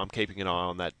 I'm keeping an eye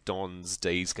on that Dons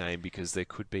D's game because there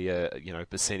could be a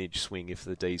percentage swing if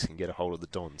the D's can get a hold of the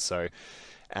Dons. So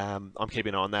I'm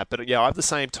keeping an eye on that. But yeah, I have the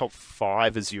same top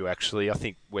 5 as you actually. I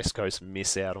think West Coast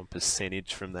miss out on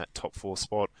percentage from that top 4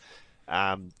 spot.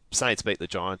 Saints beat the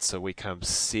Giants, so we come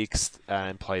 6th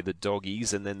and play the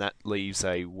Doggies, and then that leaves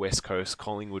a West Coast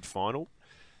Collingwood final.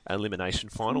 Elimination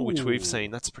final, which we've seen.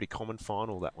 That's a pretty common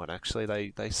final, that one, actually.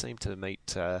 They seem to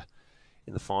meet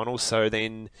in the finals. So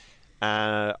then,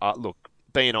 look,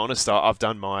 being honest, I've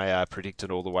done my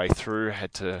predicted all the way through.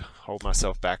 Had to hold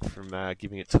myself back from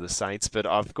giving it to the Saints, but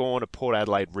I've gone a Port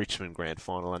Adelaide Richmond grand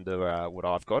final under what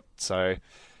I've got. So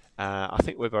I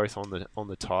think we're both on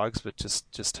the Tigers, but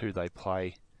just who they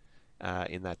play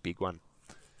in that big one.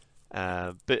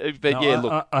 But No, yeah,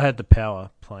 look. I had the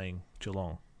Power playing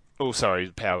Geelong. Oh, sorry,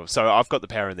 Power. So I've got the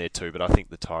Power in there too, but I think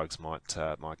the Tigers might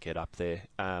get up there.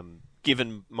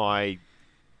 Given my,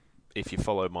 if you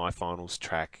follow my finals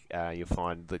track, you'll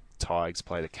find the Tigers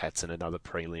play the Cats in another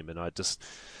prelim, and I just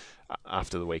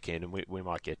after the weekend, and we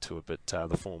might get to it, but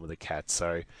the form of the Cats.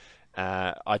 So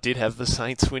I did have the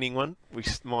Saints winning one. We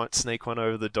might sneak one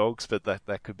over the Dogs, but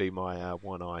that could be my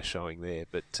one eye showing there.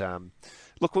 But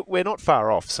look, we're not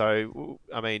far off. So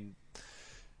I mean.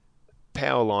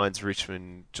 Power lines,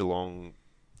 Richmond, Geelong.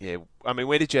 Yeah, I mean,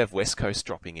 where did you have West Coast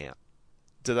dropping out?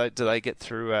 Do they get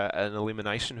through an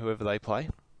elimination, whoever they play?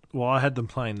 Well, I had them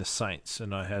playing the Saints,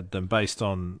 and I had them based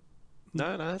on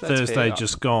No, that's Thursday fair.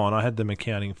 just gone. I had them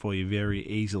accounting for you very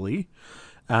easily.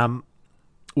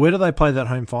 Where do they play that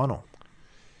home final?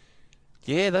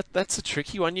 Yeah, that's a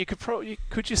tricky one. You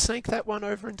could you sneak that one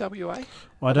over in WA?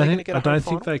 Well, Are they gonna get a I home don't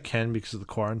think final? they can because of the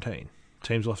quarantine.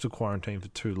 Teams will have to quarantine for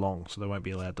too long, so they won't be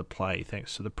allowed to play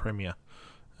thanks to the Premier.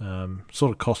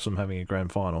 Sort of cost them having a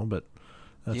grand final, but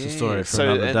that's a story for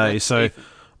another day. So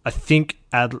I think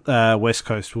West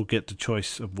Coast will get the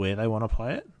choice of where they want to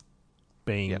play it,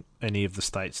 being Yep. any of the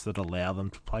states that allow them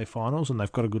to play finals, and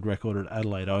they've got a good record at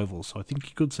Adelaide Oval, so I think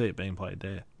you could see it being played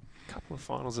there. Couple of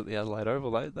finals at the Adelaide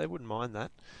Oval. They wouldn't mind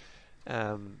that.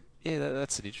 Yeah,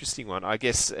 that's an interesting one. I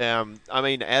guess. I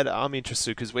mean, I'm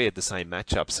interested because we had the same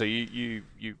matchup. So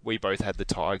we both had the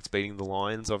Tigers beating the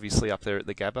Lions, obviously up there at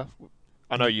the Gabba.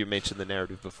 I know you mentioned the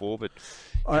narrative before, but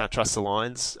can't trust the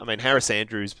Lions. I mean, Harris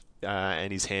Andrews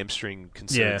and his hamstring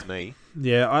concerns me.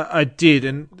 Yeah, I did,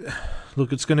 and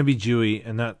look, it's going to be Dewey,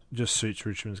 and that just suits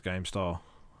Richmond's game style.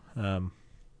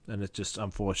 And it's just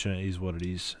unfortunate it is what it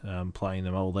is, playing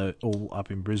them all up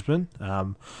in Brisbane.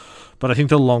 But I think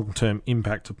the long-term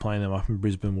impact of playing them up in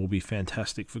Brisbane will be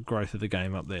fantastic for growth of the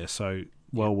game up there, so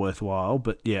well worthwhile.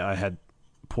 But yeah, I had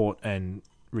Port and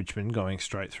Richmond going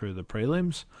straight through the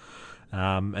prelims,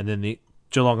 and then the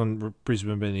Geelong and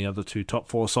Brisbane being the other two top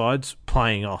four sides,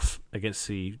 playing off against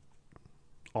the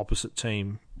opposite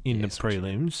team in the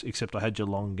prelims, except I had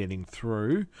Geelong getting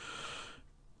through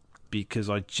because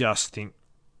I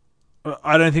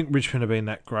don't think Richmond have been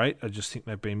that great. I just think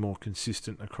they've been more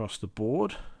consistent across the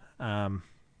board. And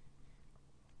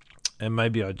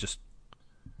maybe I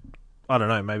don't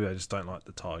know, maybe I just don't like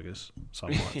the Tigers, some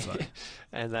might say.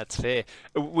 And that's fair.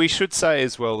 We should say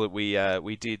as well that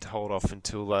we did hold off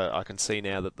until I can see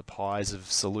now that the Pies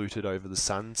have saluted over the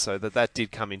Sun, so that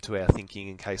did come into our thinking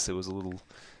in case there was a little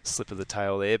slip of the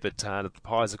tail there. But the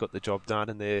Pies have got the job done,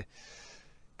 and they're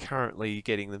currently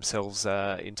getting themselves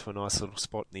into a nice little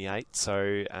spot in the 8.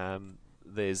 So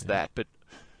there's that. But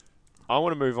I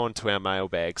want to move on to our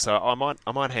mailbag. So I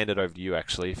might hand it over to you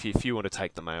actually, if you want to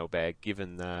take the mailbag,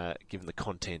 given the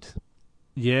content.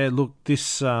 Yeah, look,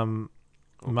 this Or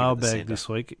mailbag given the this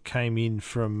week it came in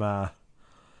via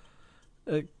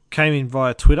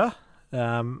Twitter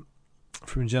from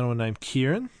a gentleman named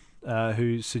Kieran,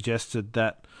 who suggested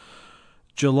that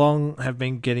Geelong have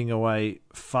been getting away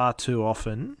far too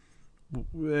often.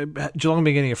 Geelong have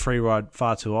been getting a free ride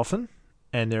far too often,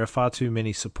 and there are far too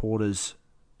many supporters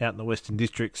out in the Western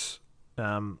Districts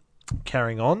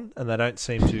carrying on, and they don't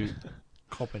seem to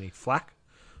cop any flack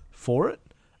for it.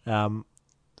 I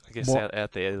guess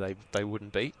out there they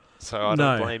wouldn't be, so I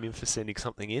don't blame him for sending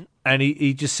something in. And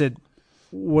he just said,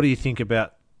 what do you think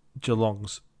about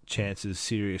Geelong's chances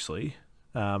seriously?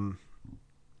 And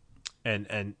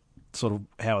sort of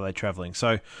how are they travelling?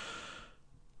 So,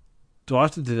 do I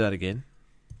have to do that again?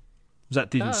 That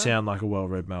didn't sound like a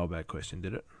well-read mailbag question,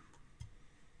 did it?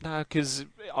 No, because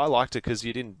I liked it because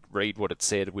you didn't read what it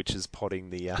said, which is potting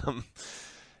the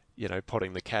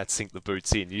potting the Cats, sink the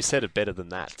boots in. You said it better than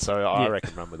that, so I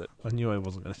reckon run with it. I knew I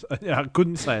wasn't going to say. I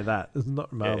couldn't say that. It's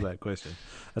not a mailbag question.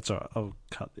 That's all right.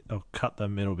 I'll cut the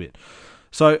middle bit.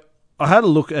 So I had a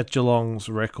look at Geelong's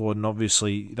record, and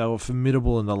obviously they were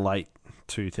formidable in the late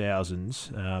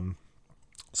 2000s.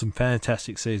 Some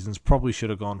fantastic seasons. Probably should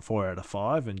have gone 4 out of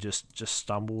 5 and just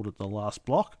stumbled at the last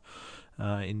block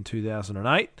in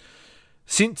 2008.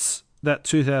 Since that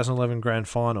 2011 grand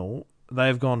final,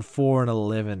 they've gone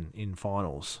 4-11 in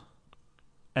finals,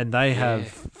 and they have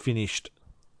finished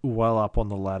well up on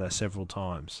the ladder several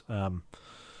times.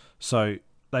 So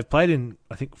they've played in,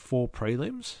 I think, 4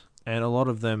 prelims, and a lot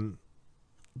of them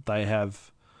they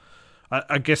have.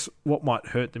 I guess what might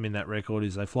hurt them in that record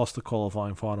is they've lost the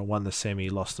qualifying final, won the semi,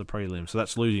 lost the prelim. So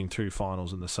that's losing 2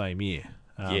 finals in the same year.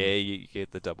 Yeah, you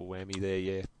get the double whammy there.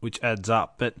 Yeah, Which adds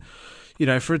up. But,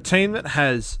 for a team that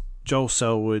has Joel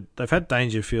Selwood, they've had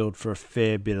Dangerfield for a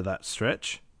fair bit of that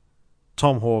stretch.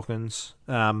 Tom Hawkins.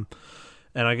 And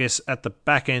I guess at the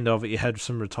back end of it, you had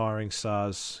some retiring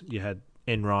stars. You had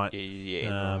Enright.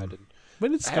 yeah. Enright.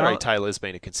 When did Harry Taylor's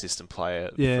been a consistent player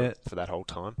for that whole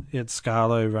time. You had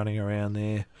Scarlo running around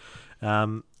there.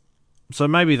 So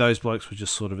maybe those blokes were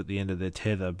just sort of at the end of their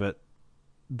tether, but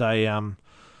they,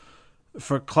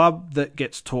 for a club that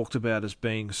gets talked about as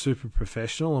being super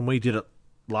professional, and we did it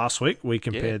last week, we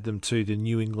compared them to the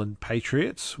New England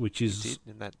Patriots, which is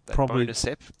that probably bonus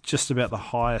ep. just about the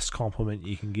highest compliment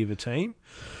you can give a team.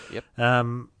 Yep. They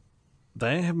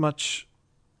don't have much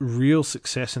real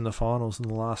success in the finals in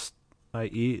the last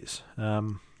 8 years.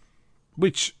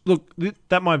 Which, look,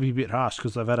 that might be a bit harsh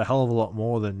because they've had a hell of a lot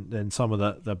more than some of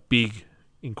the big,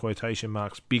 in quotation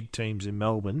marks, big teams in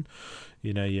Melbourne.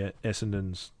 Your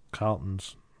Essendon's,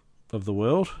 Carlton's of the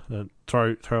world.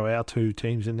 Throw our 2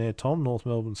 teams in there, Tom, North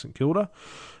Melbourne, St Kilda.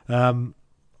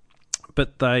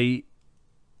 But they'd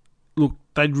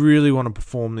really want to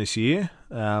perform this year.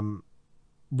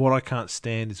 What I can't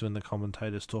stand is when the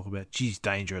commentators talk about, geez,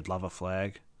 Danger would love a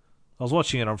flag. I was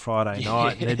watching it on Friday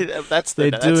night. That's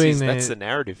the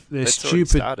narrative. They're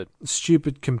stupid.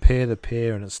 Stupid compare the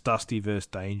pair, and it's Dusty versus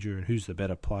Danger, and who's the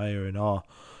better player? And I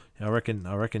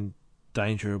reckon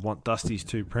Danger would want Dusty's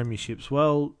 2 premierships.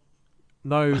 Well,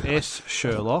 no S,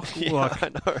 Sherlock. I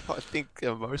know. I think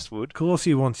most would. Of course,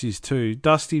 he wants his 2.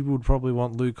 Dusty would probably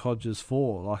want Luke Hodges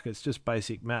 4. It's just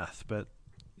basic math, but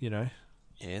Yeah,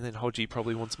 and then Hodgie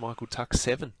probably wants Michael Tuck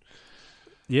 7.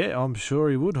 Yeah, I'm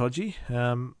sure he would, Hodgie.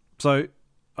 So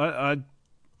I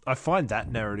find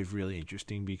that narrative really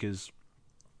interesting because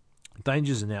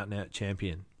Danger's an out-and-out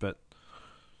champion, but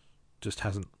just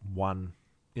hasn't won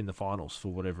in the finals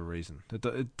for whatever reason.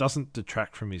 It doesn't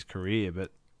detract from his career,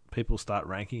 but people start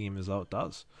ranking him as though it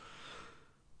does.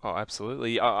 Oh,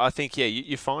 absolutely. I think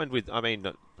you find with. I mean,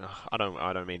 I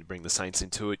don't mean to bring the Saints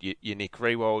into it. You Nick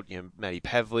Riewoldt, Matty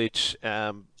Pavlich.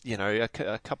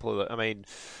 A couple of. I mean,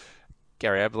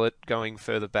 Gary Ablett going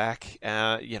further back.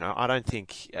 I don't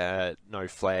think no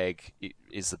flag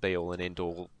is the be all and end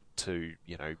all to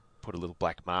put a little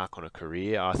black mark on a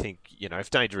career. I think if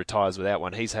Danger retires without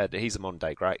one, he's a modern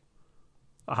day great.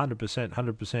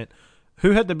 100%.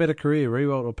 Who had the better career,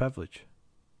 Riewoldt or Pavlich?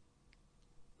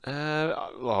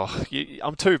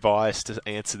 I'm too biased to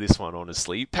answer this one,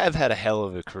 honestly. Pav had a hell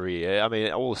of a career. I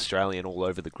mean, all Australian, all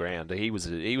over the ground. He was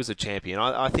a champion.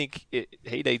 I think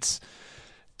he needs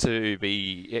to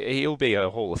be. He'll be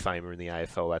a Hall of Famer in the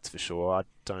AFL, that's for sure. I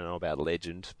don't know about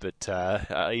legend, but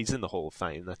he's in the Hall of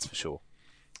Fame, that's for sure.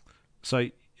 So,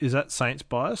 is that Saints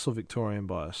bias or Victorian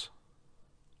bias?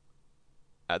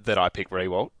 That I pick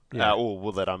Riewoldt. Yeah.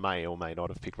 Or that I may or may not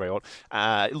have picked Riewoldt.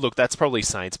 Look, that's probably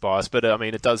Saints bias, but I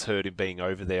mean, it does hurt him being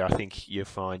over there. I think you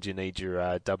find you need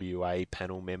your WA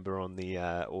panel member on the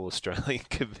All-Australian,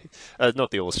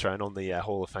 not the All-Australian, on the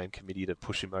Hall of Fame committee to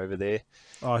push him over there.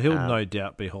 Oh, he'll no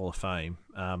doubt be Hall of Fame.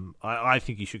 I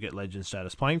think he should get legend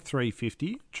status. Playing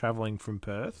 350, travelling from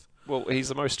Perth. Well, he's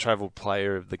the most travelled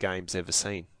player of the game's ever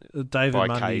seen. David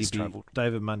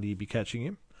Mundy would be catching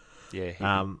him. Yeah,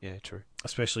 yeah, true.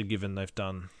 Especially given they've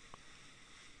done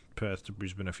Perth to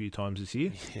Brisbane a few times this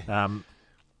year.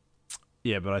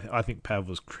 Yeah, but I think Pav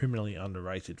was criminally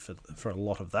underrated for a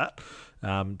lot of that,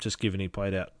 just given he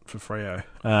played out for Freo.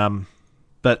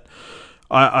 But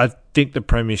I think the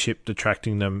premiership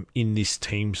detracting them in this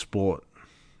team sport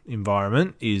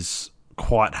environment is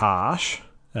quite harsh.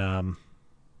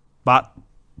 But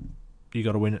you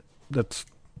got to win it. That's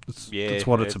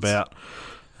what it's about.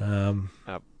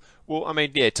 Well, I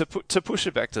mean, yeah, to push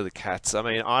it back to the Cats, I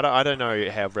mean, I don't know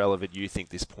how relevant you think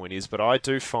this point is, but I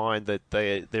do find that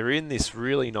they're in this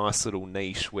really nice little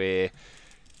niche where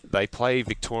they play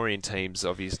Victorian teams,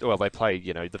 obviously. Well, they play,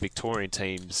 the Victorian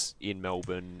teams in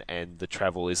Melbourne, and the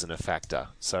travel isn't a factor,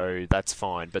 so that's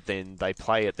fine. But then they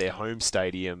play at their home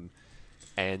stadium,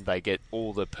 and they get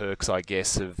all the perks, I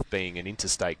guess, of being an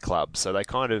interstate club. So they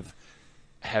kind of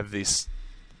have this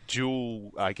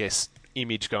dual, I guess,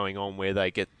 image going on where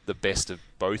they get the best of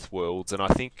both worlds, and I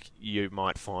think you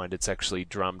might find it's actually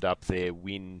drummed up their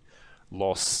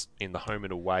win-loss in the home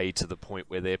and away to the point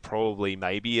where they're probably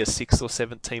maybe a 6th or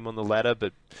 7th team on the ladder,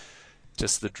 but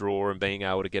just the draw and being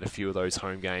able to get a few of those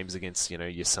home games against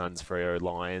your Suns, Freo,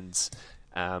 Lions,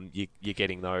 you're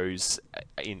getting those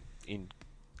in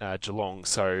Geelong,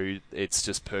 so it's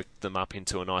just perked them up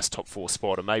into a nice top 4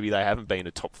 spot, and maybe they haven't been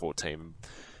a top 4 team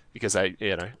because I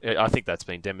think that's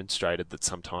been demonstrated that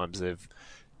sometimes they've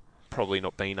probably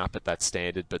not been up at that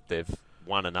standard, but they've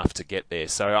won enough to get there.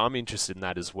 So I'm interested in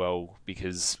that as well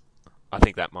because I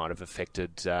think that might have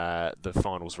affected the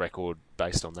finals record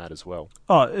based on that as well.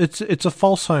 Oh, it's a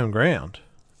false home ground.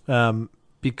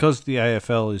 Because the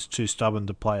AFL is too stubborn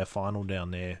to play a final down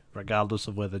there, regardless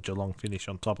of whether Geelong finish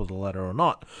on top of the ladder or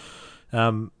not.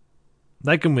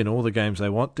 They can win all the games they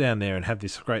want down there and have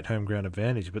this great home ground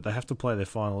advantage, but they have to play their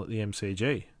final at the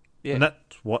MCG. Yeah. And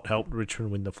that's what helped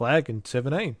Richmond win the flag in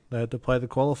 17. They had to play the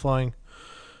qualifying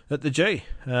at the G.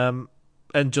 And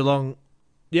Geelong,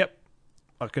 yep,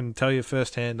 I can tell you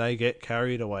firsthand, they get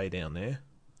carried away down there.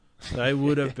 They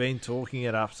would have been talking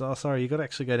it up. So, sorry, you've got to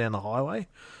actually go down the highway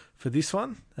for this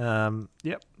one.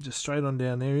 Yep, just straight on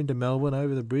down there into Melbourne,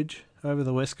 over the bridge, over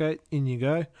the West Gate, in you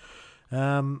go.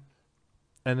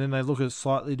 And then they look at a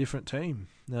slightly different team.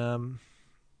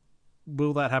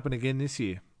 Will that happen again this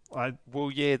year?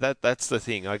 Well, yeah, that's the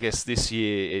thing. I guess this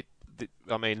year,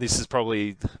 this is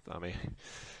probably,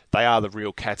 they are the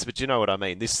real cats, but you know what I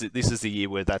mean. This is the year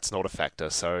where that's not a factor.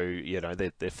 So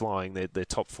they're flying. They're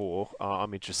top four.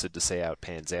 I'm interested to see how it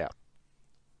pans out.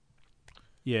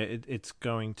 Yeah, it's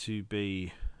going to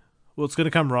be. Well, it's going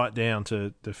to come right down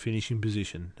to the finishing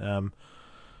position.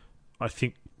 I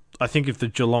think if the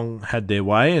Geelong had their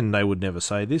way, and they would never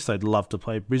say this, they'd love to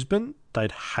play Brisbane.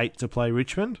 They'd hate to play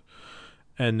Richmond,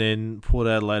 and then Port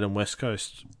Adelaide and West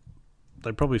Coast.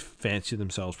 They probably fancy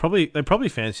themselves. They probably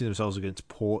fancy themselves against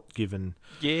Port, given.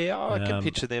 Yeah, I can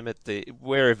picture them at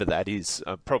wherever that is.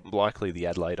 Probably likely the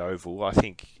Adelaide Oval. I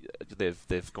think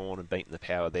they've gone and beaten the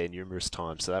Power there numerous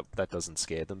times, so that doesn't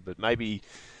scare them. But maybe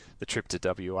the trip to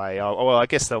WA. Oh, well, I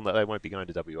guess they won't be going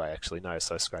to WA actually. No,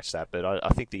 so scratch that. But I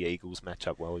think the Eagles match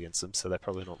up well against them, so they're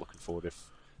probably not looking forward if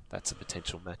that's a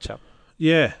potential matchup.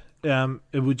 Yeah,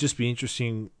 it would just be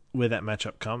interesting where that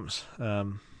matchup comes.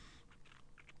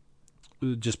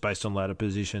 Just based on ladder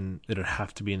position, it'd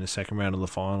have to be in the second round of the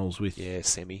finals with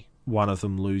semi. One of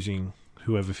them losing,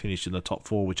 whoever finished in the top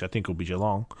four, which I think will be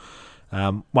Geelong.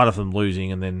 One of them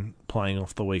losing and then playing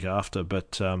off the week after.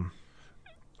 But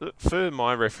for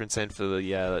my reference and for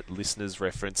the listeners'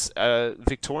 reference,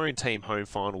 Victorian team home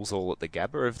finals all at the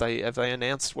Gabba. Have they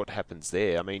announced what happens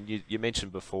there? I mean, you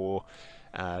mentioned before,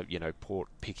 Port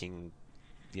picking,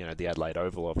 the Adelaide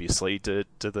Oval, obviously. Do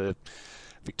the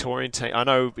Victorian team, I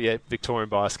know, Victorian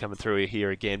bias coming through here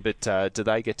again, but do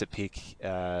they get to pick,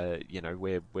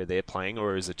 where they're playing,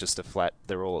 or is it just a flat,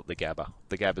 they're all at the Gabba?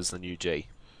 The Gabba's the new G.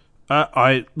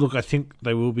 I think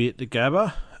they will be at the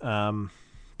Gabba,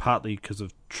 partly because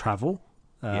of travel.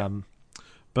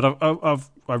 But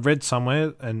I've read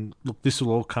somewhere, and look, this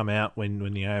will all come out when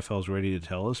the AFL's ready to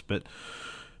tell us, but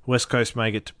West Coast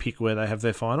may get to pick where they have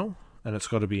their final, and it's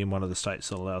got to be in one of the states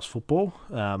that allows football.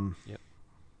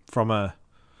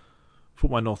 Put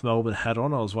my North Melbourne hat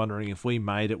on, I was wondering if we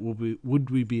made it,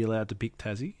 would we be allowed to pick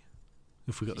Tassie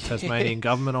if we got the Tasmanian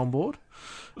government on board?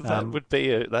 That'd be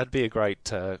a great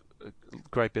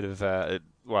bit of.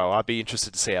 I'd be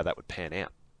interested to see how that would pan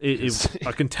out.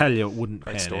 I can tell you, it wouldn't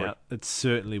pan story. out. It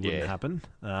certainly wouldn't happen.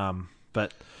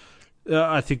 But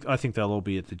I think they'll all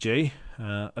be at the G.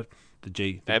 The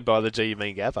G, and by the G you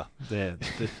mean Gabba. Yeah,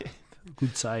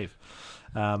 good save.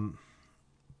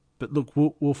 But look,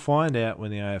 we'll find out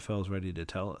when the AFL's ready to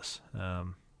tell us.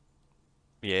 And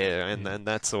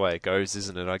that's the way it goes,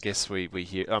 isn't it? I guess we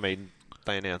hear. I mean,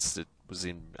 they announced it was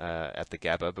in at the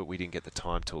Gabba, but we didn't get the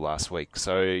time till last week.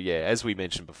 So as we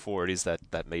mentioned before, it is that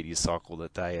media cycle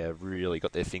that they have really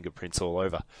got their fingerprints all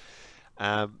over.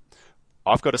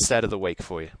 I've got a stat of the week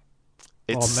for you.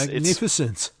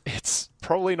 Magnificent! It's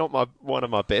probably not one of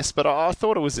my best, but I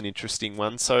thought it was an interesting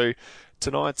one. So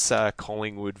tonight's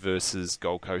Collingwood versus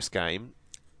Gold Coast game,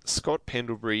 Scott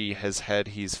Pendlebury has had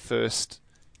his first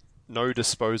no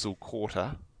disposal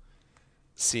quarter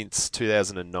since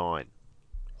 2009.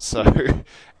 So,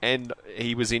 and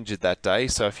he was injured that day.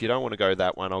 So if you don't want to go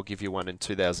that one, I'll give you one in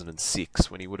 2006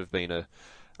 when he would have been a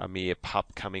mere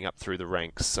pup coming up through the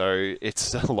ranks. So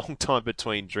it's a long time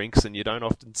between drinks, and you don't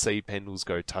often see Pendles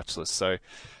go touchless. So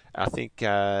I think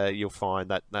you'll find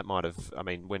that might have. I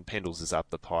mean, when Pendles is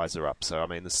up, the Pies are up. So I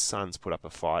mean, the Suns put up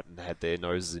a fight and had their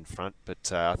noses in front,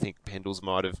 but I think Pendles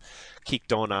might have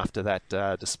kicked on after that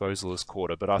disposalist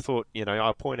quarter. But I thought,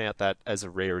 I'll point out that as a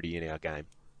rarity in our game.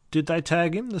 Did they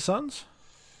tag him, the Suns?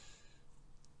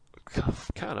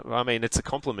 It's a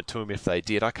compliment to him if they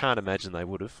did. I can't imagine they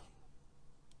would have.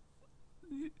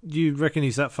 You reckon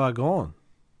he's that far gone?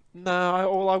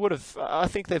 No, I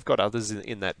think they've got others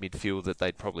in that midfield that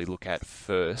they'd probably look at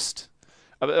first.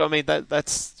 I mean,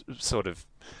 that's sort of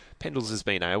Pendles has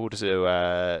been able to,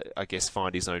 I guess,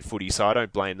 find his own footy, so I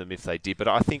don't blame them if they did. But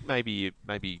I think maybe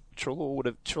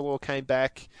Trelaw came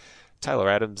back. Taylor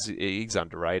Adams, he's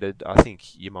underrated. I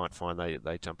think you might find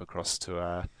they jump across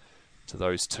to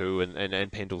those two,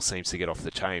 and Pendle seems to get off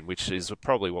the chain, which is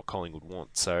probably what Collingwood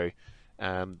want. So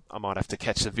I might have to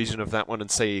catch the vision of that one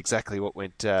and see exactly what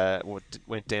went down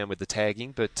with the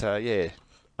tagging. But yeah,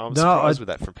 I'm surprised with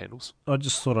that from Pendles. I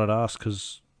just thought I'd ask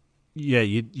because, yeah,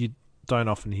 you don't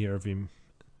often hear of him.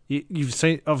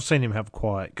 I've seen him have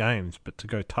quiet games, but to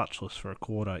go touchless for a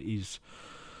quarter is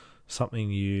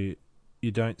something you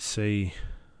don't see.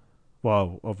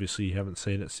 Well, obviously you haven't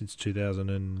seen it since 2000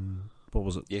 and what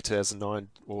was it? Yeah, 2009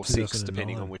 or 6,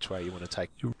 depending on which way you want to take.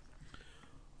 All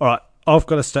right, I've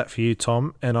got a stat for you,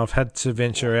 Tom, and I've had to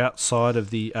venture outside of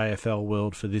the AFL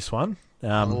world for this one.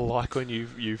 I like when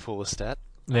you pull a stat.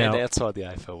 Now, and outside the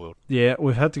AFL world. Yeah,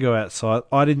 we've had to go outside.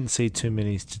 I didn't see too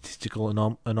many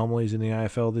statistical anomalies in the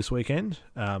AFL this weekend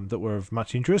that were of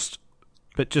much interest.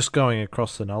 But just going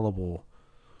across the Nullarbor,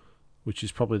 which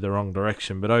is probably the wrong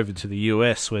direction, but over to the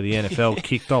US where the NFL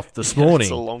kicked off this morning.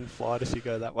 It's a long flight if you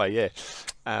go that way,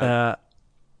 yeah.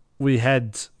 We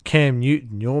had Cam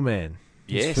Newton, your man,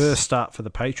 his yes. first start for the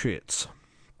Patriots.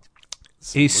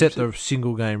 He set the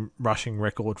single-game rushing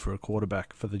record for a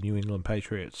quarterback for the New England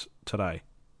Patriots today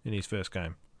in his first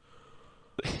game.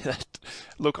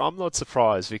 Look, I'm not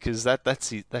surprised because that's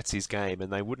his game,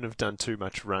 and they wouldn't have done too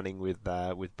much running with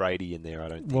Brady in there, I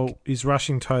don't think. Well, his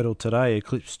rushing total today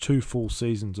eclipsed 2 full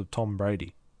seasons of Tom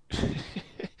Brady.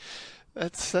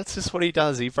 That's just what he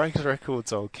does. He breaks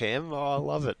records, old Cam. Oh, I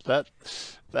love it.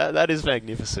 That is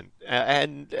magnificent.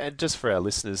 And just for our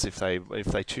listeners, if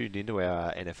they tuned into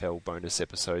our NFL bonus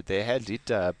episode there, how did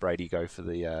Brady go for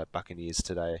the Buccaneers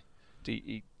today? Do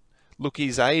he look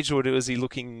his age, or was he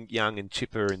looking young and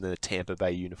chipper in the Tampa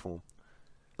Bay uniform?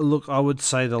 Look, I would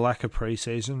say the lack of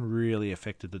preseason really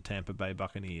affected the Tampa Bay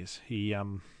Buccaneers. He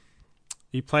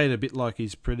played a bit like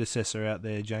his predecessor out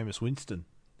there, Jameis Winston.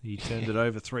 He turned it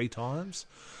over 3 times.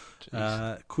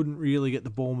 Couldn't really get the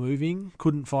ball moving.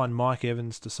 Couldn't find Mike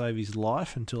Evans to save his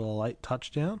life until a late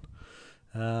touchdown.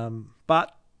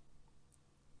 But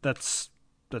that's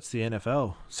the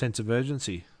NFL. Sense of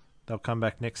urgency. They'll come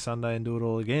back next Sunday and do it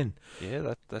all again.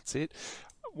 Yeah, that's it.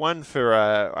 One for,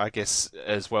 I guess,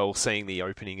 as well, seeing the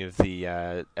opening of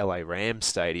the LA Rams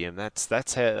Stadium. That's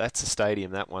a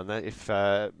stadium, that one. If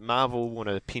Marvel want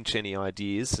to pinch any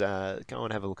ideas, go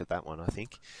and have a look at that one, I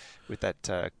think, with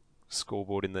that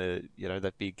scoreboard in the,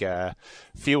 that big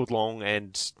field long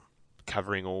and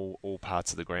covering all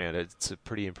parts of the ground. It's a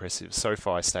pretty impressive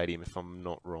SoFi Stadium, if I'm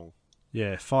not wrong.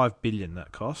 Yeah, $5 billion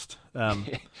that cost. Now,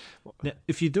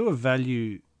 if you do a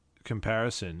value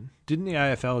comparison, didn't the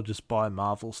AFL just buy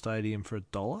Marvel Stadium for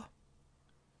 $1?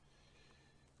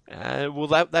 Well,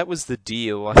 that was the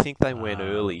deal. I think they went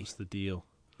early. That was the deal.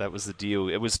 That was the deal.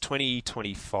 It was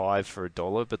 $20.25 for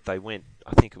 $1, but they went.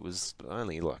 I think it was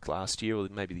only like last year or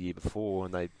maybe the year before,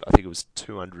 and I think it was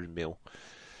 200 mil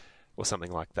or something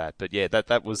like that. But yeah,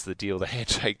 that was the deal. The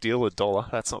handshake deal,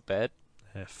 $1. That's not bad.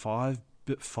 Yeah, $5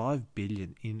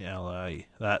 billion in LA.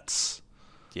 That's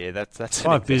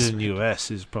 $5 billion US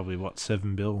is probably what,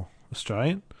 $7 billion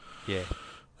Australian. Yeah,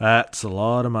 that's a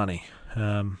lot of money.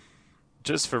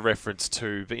 Just for reference,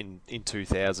 too, in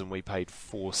 2000 we paid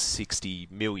 $460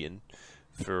 million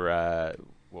for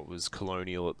what was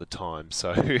Colonial at the time.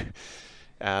 So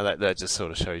that just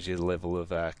sort of shows you the level of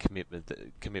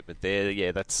commitment there.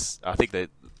 Yeah, I think that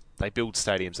they build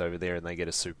stadiums over there and they get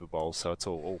a Super Bowl, so it's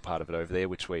all part of it over there,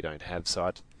 which we don't have.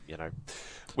 So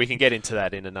we can get into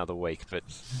that in another week. But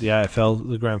the AFL,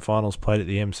 the grand finals played at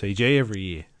the MCG every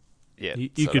year. Yeah,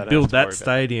 you could build that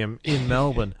stadium in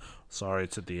Melbourne. Sorry,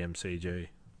 it's at the MCG.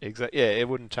 Exactly. Yeah, it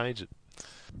wouldn't change it.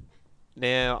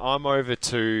 Now I'm over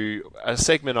to a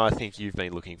segment I think you've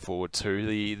been looking forward to,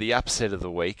 the upset of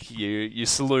the week. You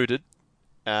saluted.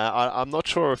 I'm not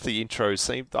sure if the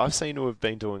intros I've seen to have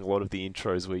been doing a lot of the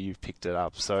intros where you've picked it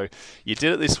up. So you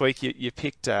did it this week. You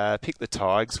picked the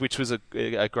Tigers, which was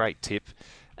a great tip.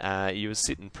 You were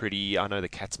sitting pretty. I know the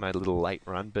Cats made a little late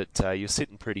run, but you were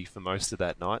sitting pretty for most of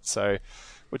that night. So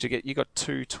what'd you get? You got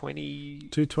 220?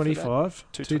 225.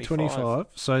 225.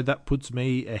 So that puts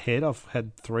me ahead. I've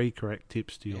had 3 correct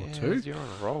tips to your 2. You're on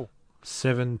a roll.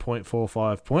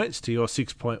 7.45 points to your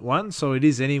 6.1. So it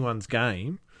is anyone's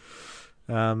game.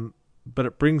 But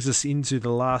it brings us into the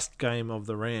last game of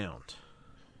the round.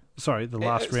 Sorry, the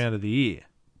last round of the year.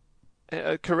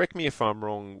 Correct me if I'm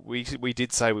wrong. We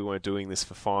did say we weren't doing this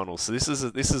for finals, so this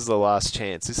is the last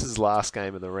chance. This is the last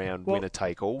game of the round, winner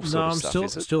take all sort of stuff. No, I'm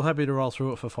still happy to roll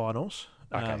through it for finals.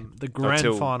 Okay. The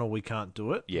grand final we can't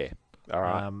do it. Yeah. All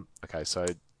right. Okay, so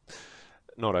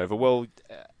not over. Well,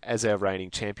 as our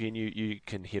reigning champion, you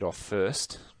can hit off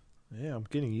first. Yeah, I'm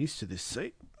getting used to this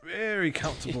seat. Very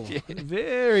comfortable. Yeah.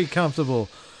 Very comfortable.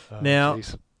 Oh, Now,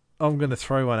 geez. I'm going to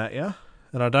throw one at you,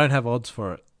 and I don't have odds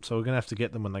for it, so we're going to have to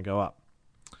get them when they go up.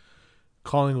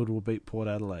 Collingwood will beat Port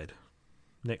Adelaide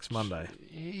next Monday.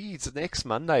 It's next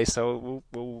Monday, so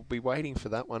we'll be waiting for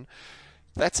that one.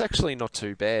 That's actually not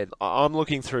too bad. I'm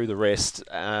looking through the rest.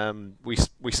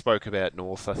 We spoke about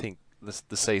North. I think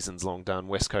the season's long done.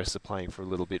 West Coast are playing for a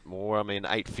little bit more. I mean,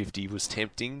 850 was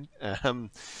tempting.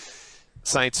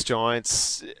 Saints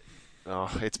Giants.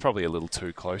 Oh, it's probably a little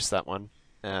too close, that one.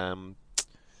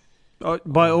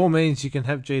 By all means, you can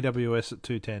have GWS at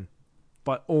 210.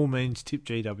 By all means, tip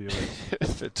GWS.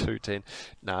 For 210.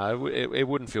 No, it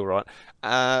wouldn't feel right.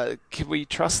 Can we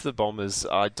trust the Bombers?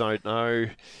 I don't know.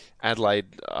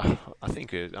 Adelaide, I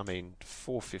think,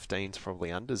 415's probably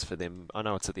unders for them. I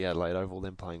know it's at the Adelaide Oval,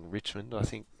 them playing Richmond. I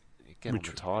think, get on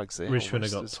the Tigers there. Richmond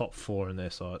have got top 4 in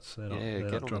their sights. They're get not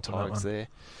on the dropping Tigers there.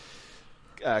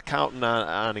 Carlton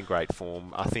aren't in great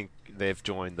form. I think they've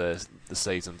joined the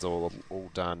season's all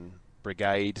done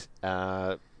brigade.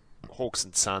 Hawks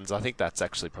and Suns, I think that's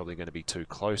actually probably going to be too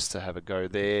close to have a go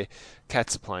there.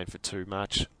 Cats are playing for too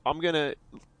much. I'm going to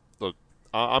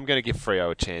give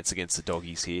Freo a chance against the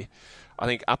Doggies here. I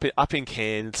think up in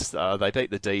Cairns, they beat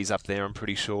the D's up there, I'm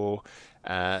pretty sure.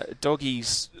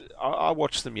 Doggies, I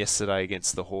watched them yesterday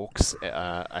against the Hawks,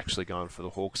 actually going for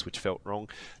the Hawks, which felt wrong.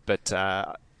 But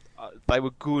they were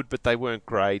good, but they weren't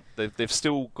great. They've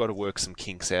still got to work some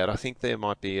kinks out. I think there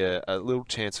might be a little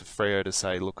chance for Freo to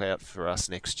say, look out for us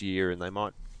next year, and they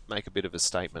might make a bit of a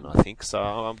statement, I think. So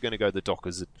I'm going to go the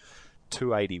Dockers at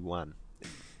 281.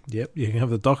 Yep, you can have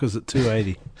the Dockers at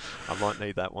 280. I might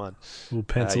need that one. We'll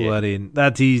pencil that in.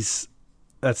 That's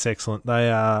excellent. They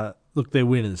are, they're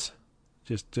winners.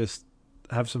 Just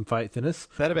have some faith in us.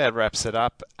 That about wraps it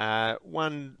up.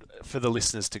 One for the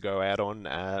listeners to go out on.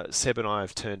 Seb and I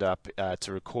have turned up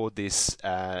to record this,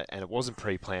 and it wasn't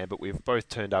pre-planned, but we've both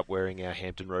turned up wearing our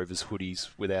Hampton Rovers hoodies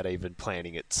without even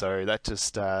planning it. So that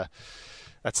just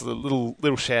that's a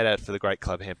little shout out for the great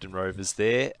club Hampton Rovers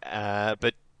there.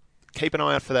 But keep an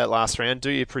eye out for that last round. Do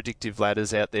your predictive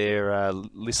ladders out there,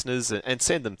 listeners, and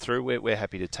send them through. We're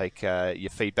happy to take your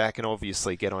feedback, and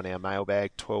obviously get on our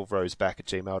mailbag,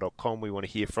 12rowsback@gmail.com. We want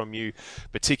to hear from you,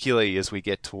 particularly as we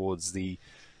get towards the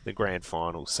grand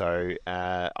final. So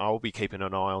I'll be keeping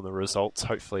an eye on the results.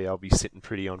 Hopefully I'll be sitting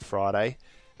pretty on Friday.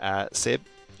 Seb,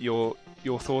 your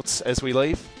thoughts as we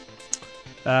leave?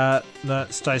 No,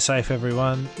 stay safe,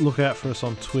 everyone. Look out for us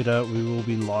on Twitter. We will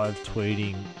be live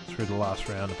tweeting through the last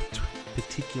round,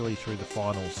 particularly through the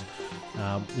finals,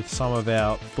 with some of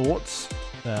our thoughts,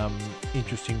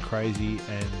 interesting, crazy,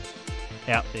 and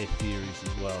out there theories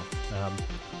as well.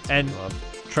 And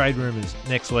trade rumours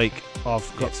next week.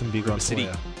 I've got some big ones for you.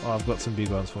 I've got some big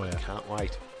ones for you. Can't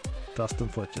wait. Dustin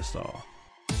Fletcher style.